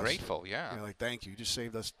thank us. Grateful, yeah. Like, thank you. You just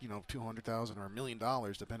saved us, $200,000 or $1 million,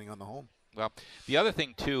 depending on the home. Well, the other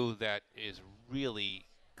thing, too, that is really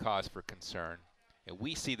cause for concern, and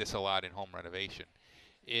we see this a lot in home renovation,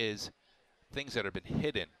 is things that have been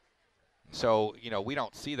hidden. So, we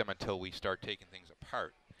don't see them until we start taking things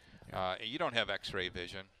apart. You don't have X-ray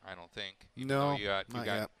vision, I don't think. No,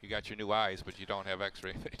 you got your new eyes, but you don't have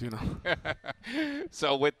X-ray vision. Do not.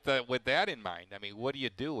 So with that in mind, what do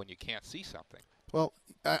you do when you can't see something? Well,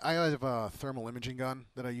 I have a thermal imaging gun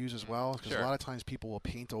that I use as well, because a lot of times people will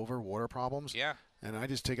paint over water problems. Yeah. And I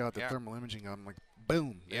just take out the thermal imaging gun, like,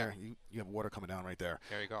 boom, there, you have water coming down right there.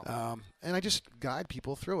 There you go. And I just guide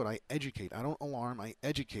people through it. I educate. I don't alarm. I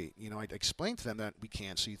educate. I explain to them that we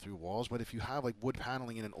can't see through walls, but if you have like wood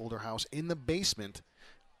paneling in an older house in the basement,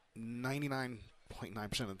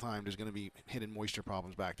 99.9% of the time there's going to be hidden moisture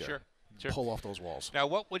problems back there. Sure. Pull off those walls. Now,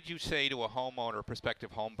 what would you say to a homeowner,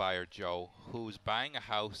 prospective home buyer, Joe, who's buying a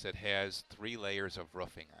house that has 3 layers of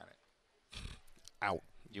roofing on it? Out.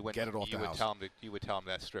 Get it off the house. You would tell them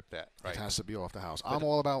that, strip that, right? It has to be off the house. I'm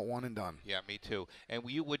all about one and done. Yeah, me too. And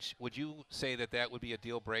would you say that would be a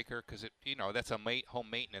deal breaker? Because that's a home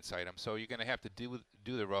maintenance item, so you're going to have to do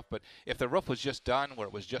the roof. But if the roof was just done, where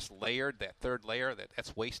it was just layered, that third layer,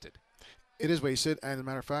 that's wasted. It is wasted. And as a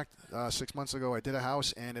matter of fact, 6 months ago I did a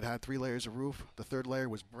house and it had 3 layers of roof. The 3rd layer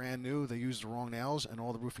was brand new. They used the wrong nails and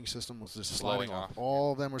all the roofing system was just sliding off.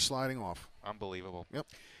 All of them were sliding off. Unbelievable. Yep.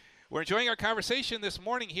 We're enjoying our conversation this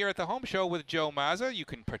morning here at the Home Show with Joe Mazza. You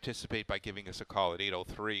can participate by giving us a call at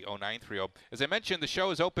 803-0930. As I mentioned, the show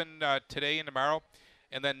is open today and tomorrow,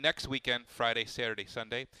 and then next weekend, Friday, Saturday,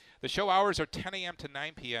 Sunday. The show hours are 10 a.m. to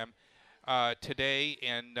 9 p.m. Today,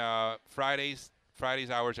 and Fridays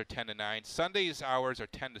hours are 10 to 9. Sundays hours are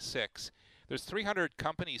 10 to 6. There's 300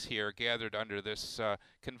 companies here gathered under this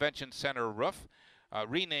convention center roof,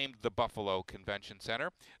 renamed the Buffalo Convention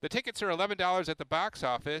Center. The tickets are $11 at the box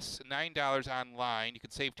office, $9 online. You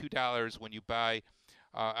can save $2 when you buy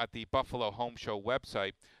at the Buffalo Home Show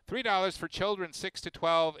website. $3 for children 6 to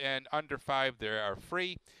 12 and under 5. They are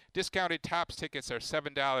free. Discounted Tops tickets are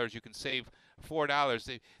 $7. You can save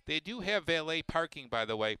 $4. They do have valet parking, by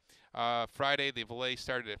the way. Friday, the valet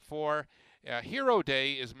started at 4. Hero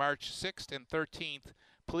Day is March 6th and 13th.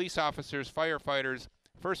 Police officers, firefighters,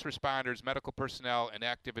 first responders, medical personnel, and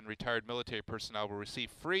active and retired military personnel will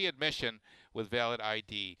receive free admission with valid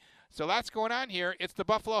ID. So lots going on here. It's the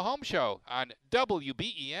Buffalo Home Show on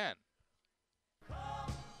WBEN.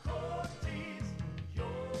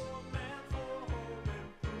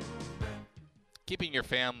 Keeping your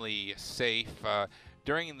family safe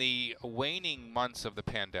during the waning months of the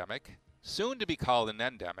pandemic, soon to be called an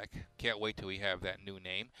endemic. Can't wait till we have that new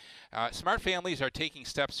name. Smart families are taking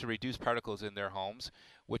steps to reduce particles in their homes,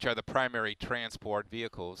 which are the primary transport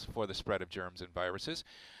vehicles for the spread of germs and viruses.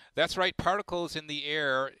 That's right, particles in the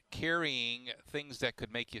air carrying things that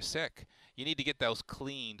could make you sick. You need to get those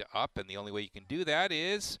cleaned up, and the only way you can do that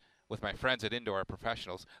is with my friends at Indoor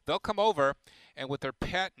Professionals. They'll come over, and with their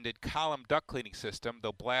patented column duct cleaning system,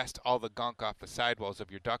 they'll blast all the gunk off the sidewalls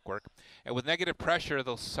of your ductwork. And with negative pressure,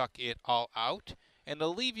 they'll suck it all out, and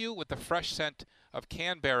they'll leave you with the fresh scent of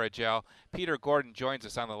Canberra gel. Peter Gordon joins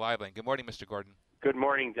us on the live line. Good morning, Mr. Gordon. Good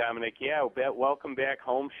morning, Dominic. Yeah, welcome back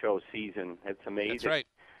home show season. It's amazing. That's right.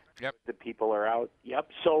 Yep. The people are out.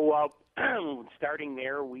 Yep. So starting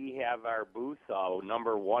there, we have our booth,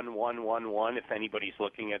 number 1111. If anybody's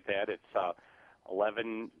looking at that, it's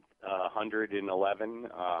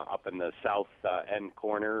 1111 up in the south end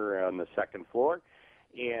corner on the second floor.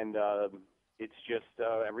 And it's just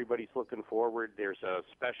everybody's looking forward. There's a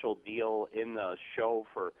special deal in the show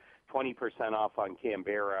for 20% off on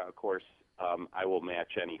Canberra. Of course, I will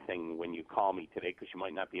match anything when you call me today because you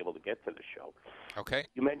might not be able to get to the show. Okay.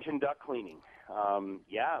 You mentioned duct cleaning.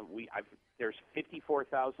 There's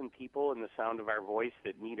 54,000 people in the sound of our voice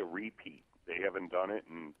that need a repeat. They haven't done it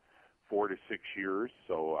in 4 to 6 years,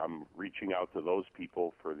 so I'm reaching out to those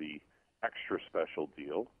people for the extra special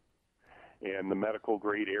deal. And the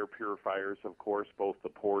medical-grade air purifiers, of course, both the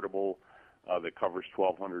portable that covers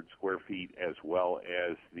 1,200 square feet as well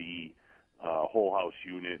as the whole house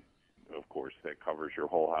unit, of course, that covers your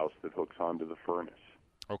whole house that hooks onto the furnace.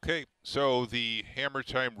 Okay, so the Hammer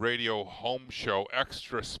Time Radio Home Show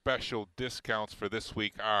extra special discounts for this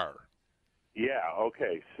week are? Yeah,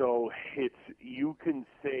 okay, so you can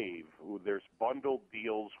save. There's bundled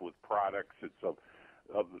deals with products. It's a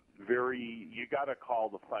you got to call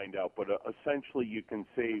to find out, but essentially you can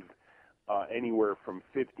save anywhere from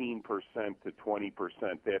 15% to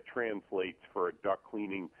 20%. That translates for a duct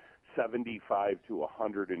cleaning $75 to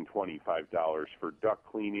 $125 for duct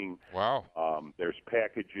cleaning. Wow. There's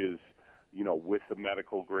packages, with the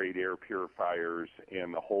medical grade air purifiers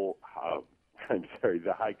and the whole,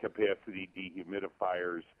 the high capacity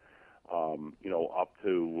dehumidifiers, up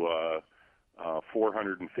to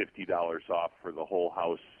 $450 off for the whole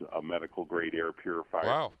house medical grade air purifier.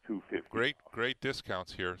 Wow. $250. Great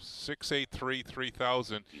discounts here.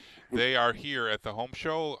 683-3000. They are here at the Home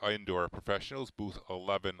Show, Indoor Professionals, booth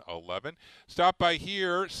 1111. Stop by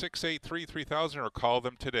here, 683-3000, or call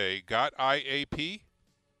them today. Got IAP?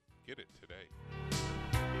 Get it today.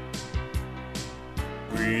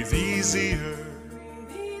 Breathe easier.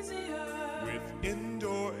 With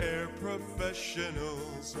Indoor Air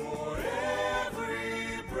Professionals. For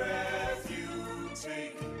every breath you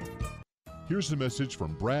take. Here's a message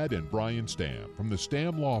from Brad and Brian Stamm from the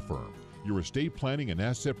Stamm Law Firm, your estate planning and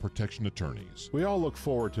asset protection attorneys. We all look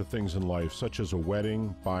forward to things in life, such as a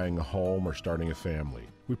wedding, buying a home, or starting a family.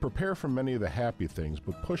 We prepare for many of the happy things,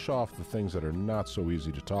 but push off the things that are not so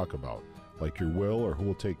easy to talk about, like your will or who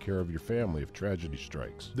will take care of your family if tragedy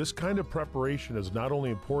strikes. This kind of preparation is not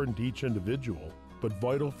only important to each individual, but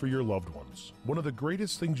vital for your loved ones. One of the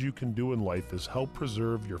greatest things you can do in life is help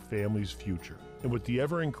preserve your family's future. And with the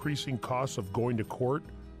ever-increasing costs of going to court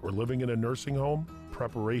or living in a nursing home,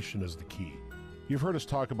 preparation is the key. You've heard us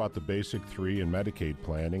talk about the Basic 3 in Medicaid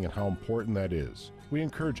planning and how important that is. We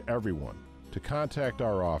encourage everyone to contact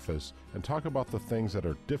our office and talk about the things that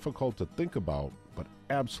are difficult to think about but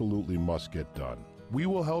absolutely must get done. We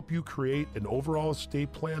will help you create an overall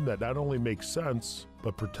estate plan that not only makes sense,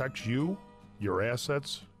 but protects you, your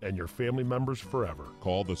assets, and your family members forever.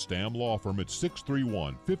 Call the Stam Law Firm at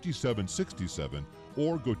 631-5767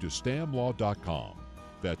 or go to stamlaw.com.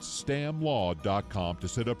 That's stamlaw.com to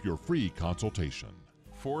set up your free consultation.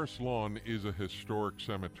 Forest Lawn is a historic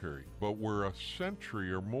cemetery, but we're a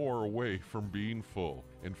century or more away from being full.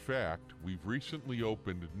 In fact, we've recently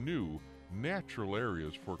opened new natural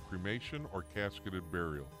areas for cremation or casketed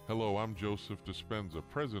burial. Hello, I'm Joseph Dispenza,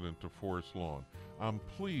 president of Forest Lawn. I'm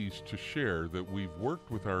pleased to share that we've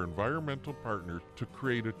worked with our environmental partners to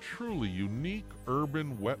create a truly unique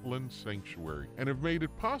urban wetland sanctuary and have made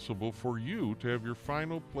it possible for you to have your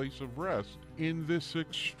final place of rest in this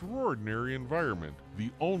extraordinary environment,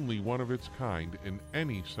 the only one of its kind in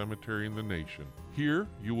any cemetery in the nation. Here,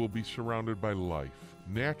 you will be surrounded by life.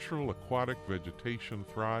 Natural aquatic vegetation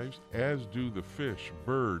thrives, as do the fish,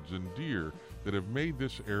 birds, and deer that have made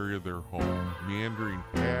this area their home. Meandering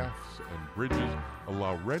paths and bridges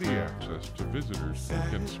allow ready access to visitors who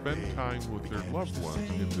can spend time with their loved ones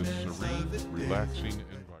in this serene, relaxing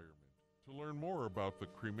environment. To learn more about the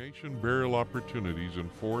cremation burial opportunities in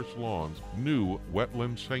Forest Lawn's new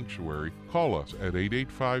wetland sanctuary, call us at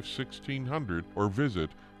 885-1600 or visit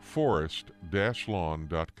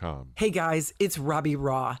forest-lawn.com. Hey guys, it's Robbie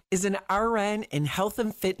Raw. As an RN and health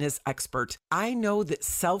and fitness expert, I know that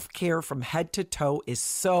self-care from head to toe is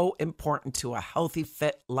so important to a healthy,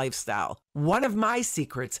 fit lifestyle. One of my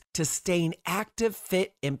secrets to staying active,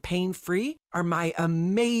 fit, and pain-free are my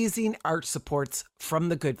amazing arch supports from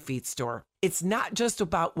the Good Feet store. It's not just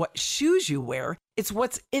about what shoes you wear, it's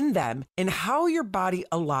what's in them and how your body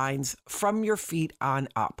aligns from your feet on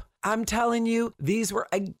up. I'm telling you, these were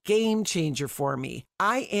a game changer for me.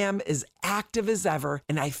 I am as active as ever,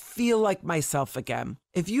 and I feel like myself again.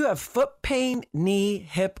 If you have foot pain, knee,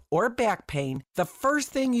 hip, or back pain, the first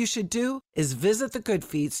thing you should do is visit the Good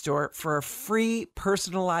Feet store for a free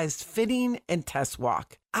personalized fitting and test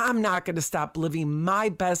walk. I'm not going to stop living my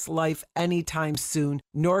best life anytime soon,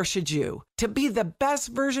 nor should you. To be the best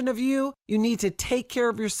version of you, you need to take care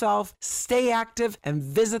of yourself, stay active, and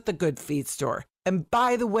visit the Good Feet store. And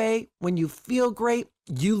by the way, when you feel great,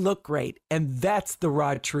 you look great. And that's the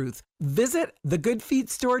raw truth. Visit the Good Feet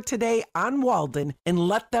store today on Walden and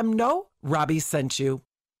let them know Robbie sent you.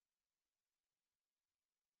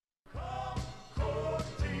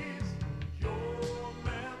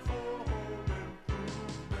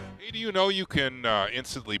 Do you know you can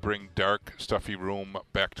instantly bring dark, stuffy room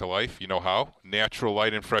back to life? You know how? Natural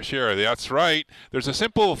light and fresh air. That's right. There's a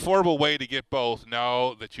simple, affordable way to get both.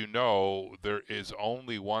 Now that you know there is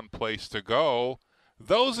only one place to go,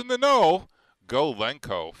 those in the know, go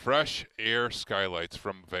Lenco. Fresh air skylights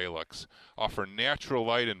from Velux offer natural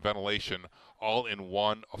light and ventilation all in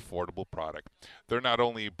one affordable product. They're not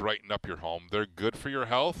only brighten up your home, they're good for your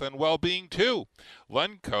health and well-being too.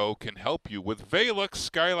 Lenco can help you with Velux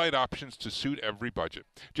skylight options to suit every budget.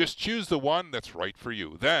 Just choose the one that's right for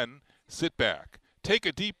you. Then sit back, take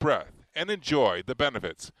a deep breath, and enjoy the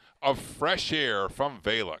benefits of fresh air from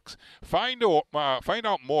Velux. Find out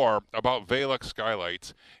more about Velux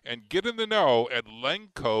skylights and get in the know at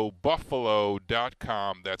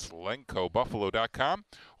lencobuffalo.com. That's lencobuffalo.com.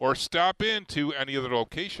 Or stop in to any of the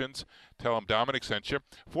locations. Tell them Domenic sent you.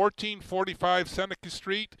 1445 Seneca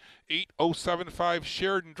Street, 8075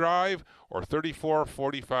 Sheridan Drive, or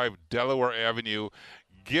 3445 Delaware Avenue.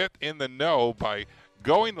 Get in the know by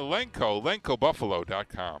going to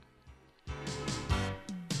lencobuffalo.com.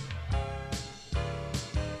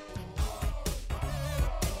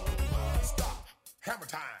 Hammer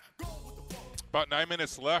time. About 9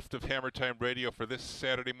 minutes left of Hammer Time Radio for this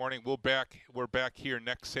Saturday morning. We're back here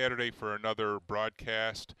next Saturday for another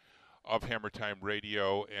broadcast of Hammer Time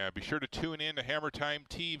Radio. And be sure to tune in to Hammer Time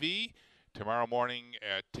TV tomorrow morning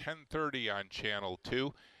at 10:30 on Channel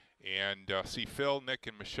 2. And see Phil, Nick,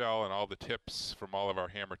 and Michelle and all the tips from all of our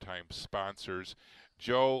Hammer Time sponsors.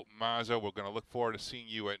 Joe Mazza, we're going to look forward to seeing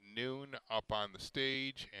you at noon up on the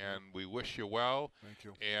stage, and we wish you well. Thank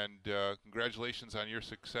you. And congratulations on your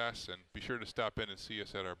success, and be sure to stop in and see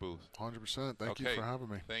us at our booth. 100%. Thank you for having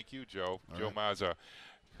me. Thank you, Joe. All Joe right. Mazza.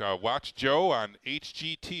 Watch Joe on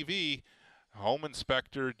HGTV, Home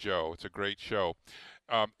Inspector Joe. It's a great show.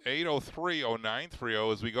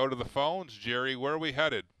 803-0930 as we go to the phones. Jerry, where are we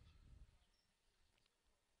headed?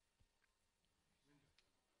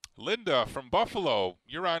 Linda from Buffalo,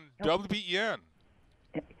 you're on WBEN.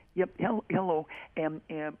 Yep. Hello.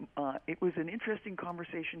 It was an interesting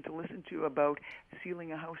conversation to listen to about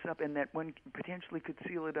sealing a house up, and that one potentially could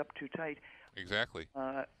seal it up too tight. Exactly.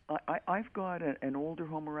 I've got an older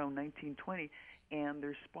home around 1920, and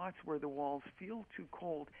there's spots where the walls feel too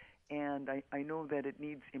cold, and I know that it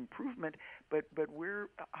needs improvement. But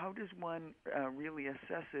how does one really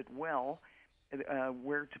assess it well?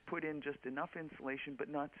 Where to put in just enough insulation but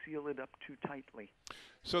not seal it up too tightly.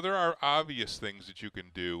 So there are obvious things that you can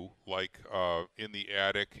do, like in the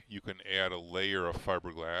attic, you can add a layer of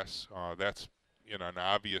fiberglass. That's an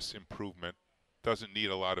obvious improvement. Doesn't need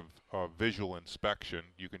a lot of visual inspection.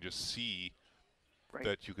 You can just see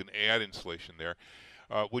that you can add insulation there.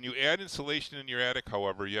 When you add insulation in your attic,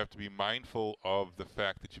 however, you have to be mindful of the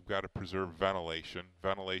fact that you've got to preserve ventilation.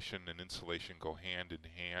 Ventilation and insulation go hand in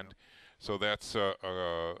hand. So that's a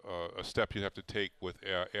step you have to take with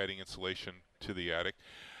adding insulation to the attic.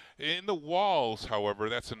 In the walls, however,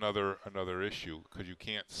 that's another issue because you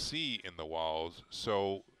can't see in the walls.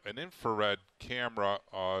 So an infrared camera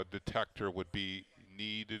detector would be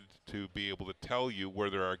needed to be able to tell you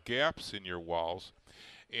where there are gaps in your walls.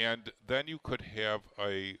 And then you could have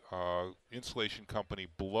a insulation company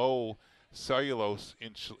blow cellulose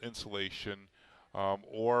insulation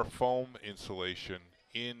or foam insulation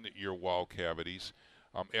in your wall cavities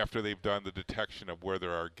after they've done the detection of where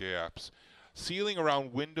there are gaps. Sealing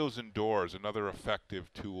around windows and doors, another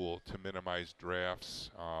effective tool to minimize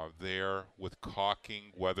drafts there with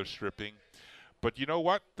caulking, weather stripping. But you know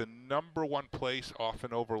what? The number one place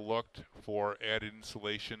often overlooked for added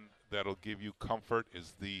insulation that'll give you comfort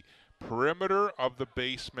is the perimeter of the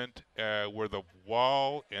basement where the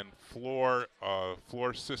wall and floor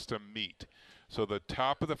system meet. So the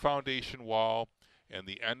top of the foundation wall and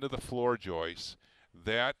the end of the floor joist,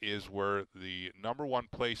 that is where the number one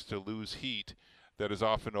place to lose heat that is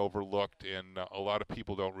often overlooked, and a lot of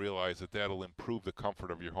people don't realize that that'll improve the comfort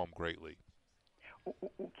of your home greatly.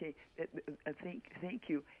 Okay, thank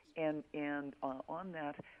you. And on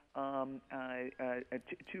that,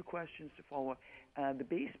 two questions to follow up. The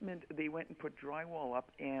basement, they went and put drywall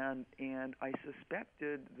up, and I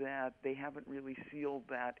suspected that they haven't really sealed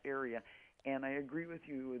that area. And I agree with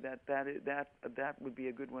you that would be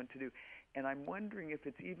a good one to do. And I'm wondering if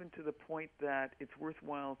it's even to the point that it's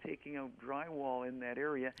worthwhile taking out drywall in that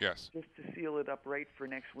area just to seal it up right for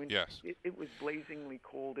next winter. Yes. It was blazingly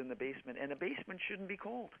cold in the basement, and a basement shouldn't be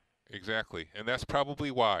cold. Exactly, and that's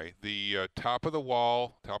probably why. The top of the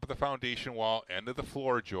wall, top of the foundation wall, end of the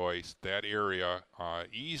floor joist, that area,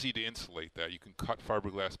 easy to insulate that. You can cut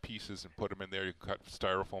fiberglass pieces and put them in there. You can cut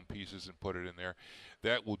styrofoam pieces and put it in there.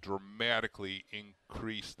 That will dramatically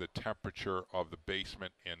increase the temperature of the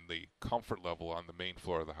basement and the comfort level on the main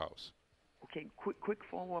floor of the house. Okay, quick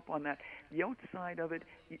follow-up on that. The outside of it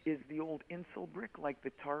is the old insul brick, like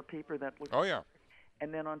the tar paper that looks... Oh, yeah.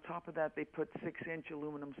 And then on top of that, they put 6-inch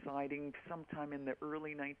aluminum siding sometime in the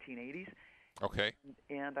early 1980s. Okay.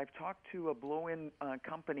 And I've talked to a blow-in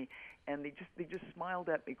company, and they just smiled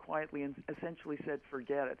at me quietly and essentially said,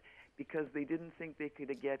 forget it, because they didn't think they could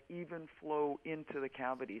get even flow into the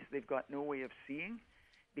cavities. They've got no way of seeing,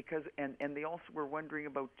 because and they also were wondering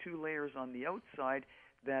about 2 layers on the outside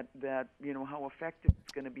that how effective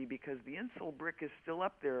it's going to be, because the insul brick is still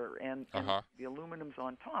up there and the aluminum's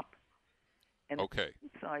on top. And the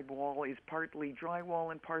inside wall is partly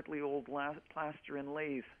drywall and partly old plaster and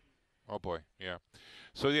lathe. Oh, boy, yeah.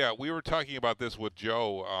 So, yeah, we were talking about this with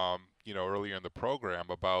Joe, earlier in the program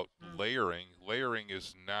about layering. Layering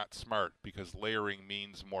is not smart because layering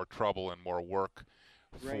means more trouble and more work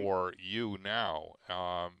for you now.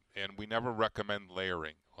 And we never recommend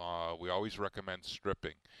layering. We always recommend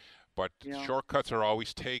stripping. But shortcuts are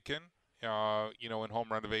always taken, in home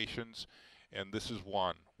renovations. And this is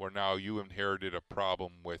one where now you inherited a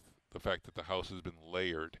problem with the fact that the house has been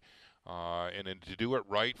layered. And then to do it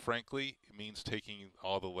right, frankly, it means taking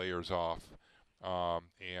all the layers off.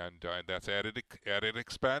 And that's added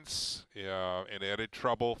expense and added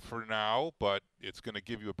trouble for now, but it's going to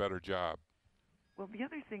give you a better job. Well, the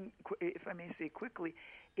other thing, if I may say quickly,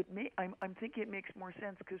 I'm thinking it makes more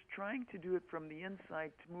sense because trying to do it from the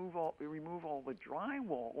inside to remove all the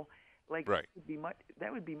drywall,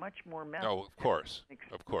 that would be much more messy. No,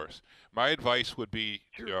 of course. My advice would be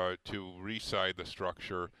to reside the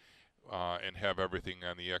structure and have everything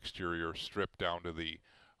on the exterior stripped down to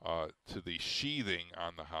the sheathing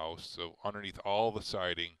on the house, so underneath all the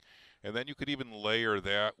siding, and then you could even layer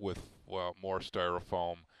that with more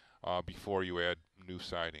styrofoam before you add new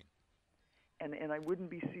siding. And I wouldn't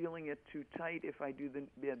be sealing it too tight if I do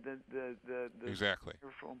the exactly.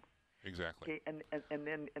 styrofoam. exactly. Okay,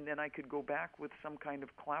 and then I could go back with some kind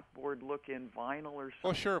of clapboard look in vinyl or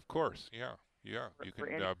something. Oh, sure, of course, yeah. You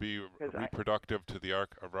can be reproductive to the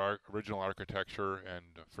original architecture, and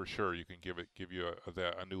for sure you can give you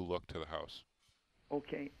a new look to the house.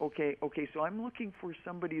 Okay. So I'm looking for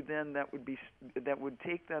somebody then that would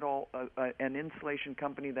take that all an insulation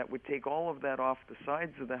company that would take all of that off the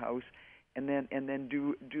sides of the house, and then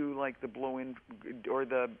do like the blow-in or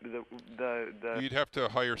the. You'd have to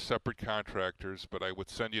hire separate contractors, but I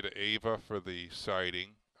would send you to Ava for the siding.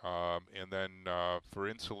 And then for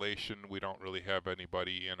insulation, we don't really have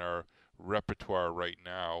anybody in our repertoire right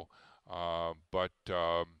now, but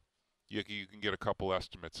you can get a couple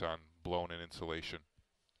estimates on blown-in insulation.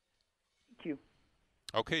 Thank you.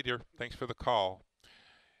 Okay, dear. Thanks for the call.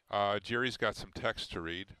 Jerry's got some text to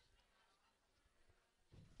read.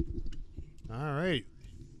 All right.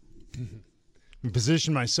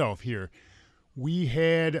 Position myself here. We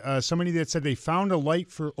had somebody that said they found a light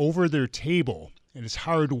for over their table. And it's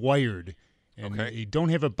hardwired, and they don't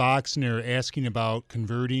have a box, and they're asking about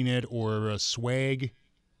converting it or a swag.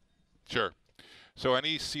 Sure. So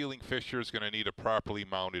any ceiling fixture is going to need a properly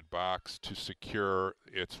mounted box to secure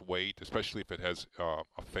its weight, especially if it has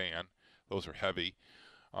a fan. Those are heavy.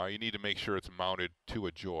 You need to make sure it's mounted to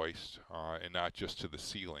a joist and not just to the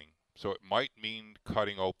ceiling. So it might mean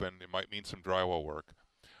cutting open. It might mean some drywall work.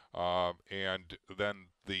 And then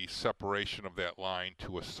the separation of that line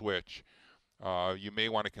to a switch. You may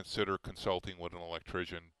want to consider consulting with an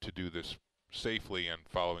electrician to do this safely and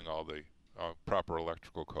following all the proper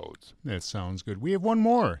electrical codes. That sounds good. We have one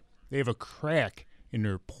more. They have a crack in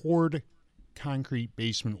their poured concrete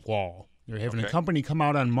basement wall. They're having a company come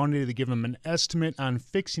out on Monday to give them an estimate on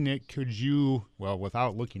fixing it. Could you, well,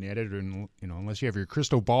 without looking at it, or unless you have your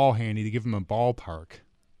crystal ball handy, to give them a ballpark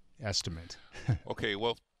estimate? Okay,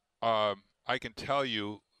 well, I can tell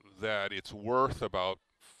you that it's worth about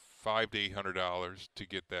 $500 to $800 to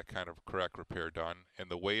get that kind of crack repair done, and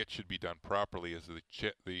the way it should be done properly is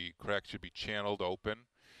the crack should be channeled open,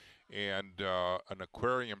 and an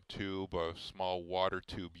aquarium tube, a small water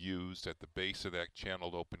tube, used at the base of that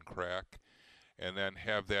channeled open crack, and then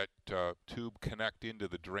have that tube connect into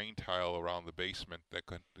the drain tile around the basement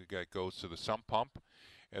that goes to the sump pump,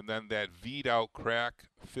 and then that V'd out crack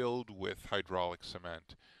filled with hydraulic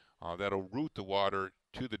cement. That'll route the water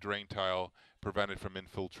to the drain tile, prevent it from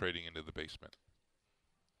infiltrating into the basement.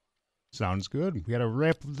 Sounds good. We got to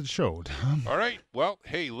wrap up the show, Tom. All right. Well,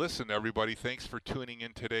 hey, listen, everybody. Thanks for tuning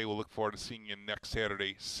in today. We'll look forward to seeing you next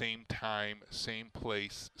Saturday. Same time, same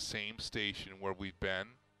place, same station where we've been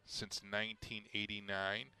since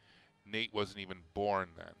 1989. Nate wasn't even born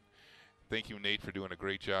then. Thank you, Nate, for doing a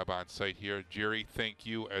great job on site here. Jerry, thank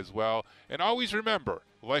you as well. And always remember,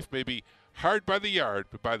 life may be hard by the yard,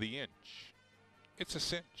 but by the inch, it's a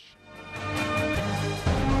cinch.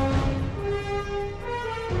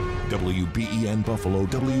 WBEN Buffalo,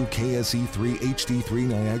 WKSE3 HD3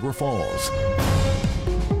 Niagara Falls.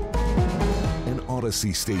 An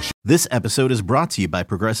Odyssey station. This episode is brought to you by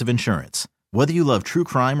Progressive Insurance. Whether you love true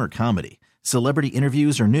crime or comedy, celebrity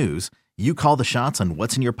interviews or news, you call the shots on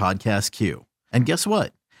what's in your podcast queue. And guess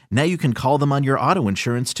what? Now you can call them on your auto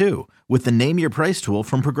insurance too with the Name Your Price tool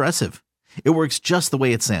from Progressive. It works just the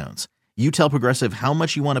way it sounds. You tell Progressive how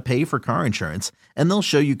much you want to pay for car insurance, and they'll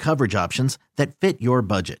show you coverage options that fit your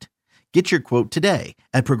budget. Get your quote today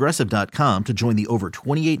at Progressive.com to join the over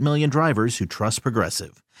 28 million drivers who trust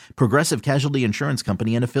Progressive. Progressive Casualty Insurance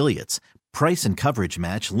Company and Affiliates. Price and coverage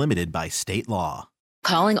match limited by state law.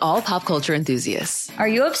 Calling all pop culture enthusiasts. Are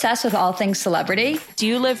you obsessed with all things celebrity? Do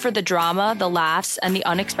you live for the drama, the laughs, and the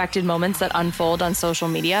unexpected moments that unfold on social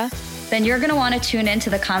media? Then you're going to want to tune in to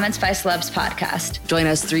the Comments by Celebs podcast. Join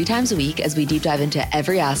us 3 times a week as we deep dive into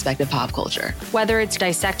every aspect of pop culture. Whether it's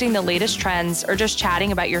dissecting the latest trends or just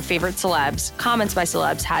chatting about your favorite celebs, Comments by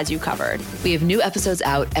Celebs has you covered. We have new episodes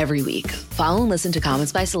out every week. Follow and listen to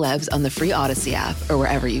Comments by Celebs on the free Odyssey app or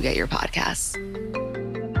wherever you get your podcasts.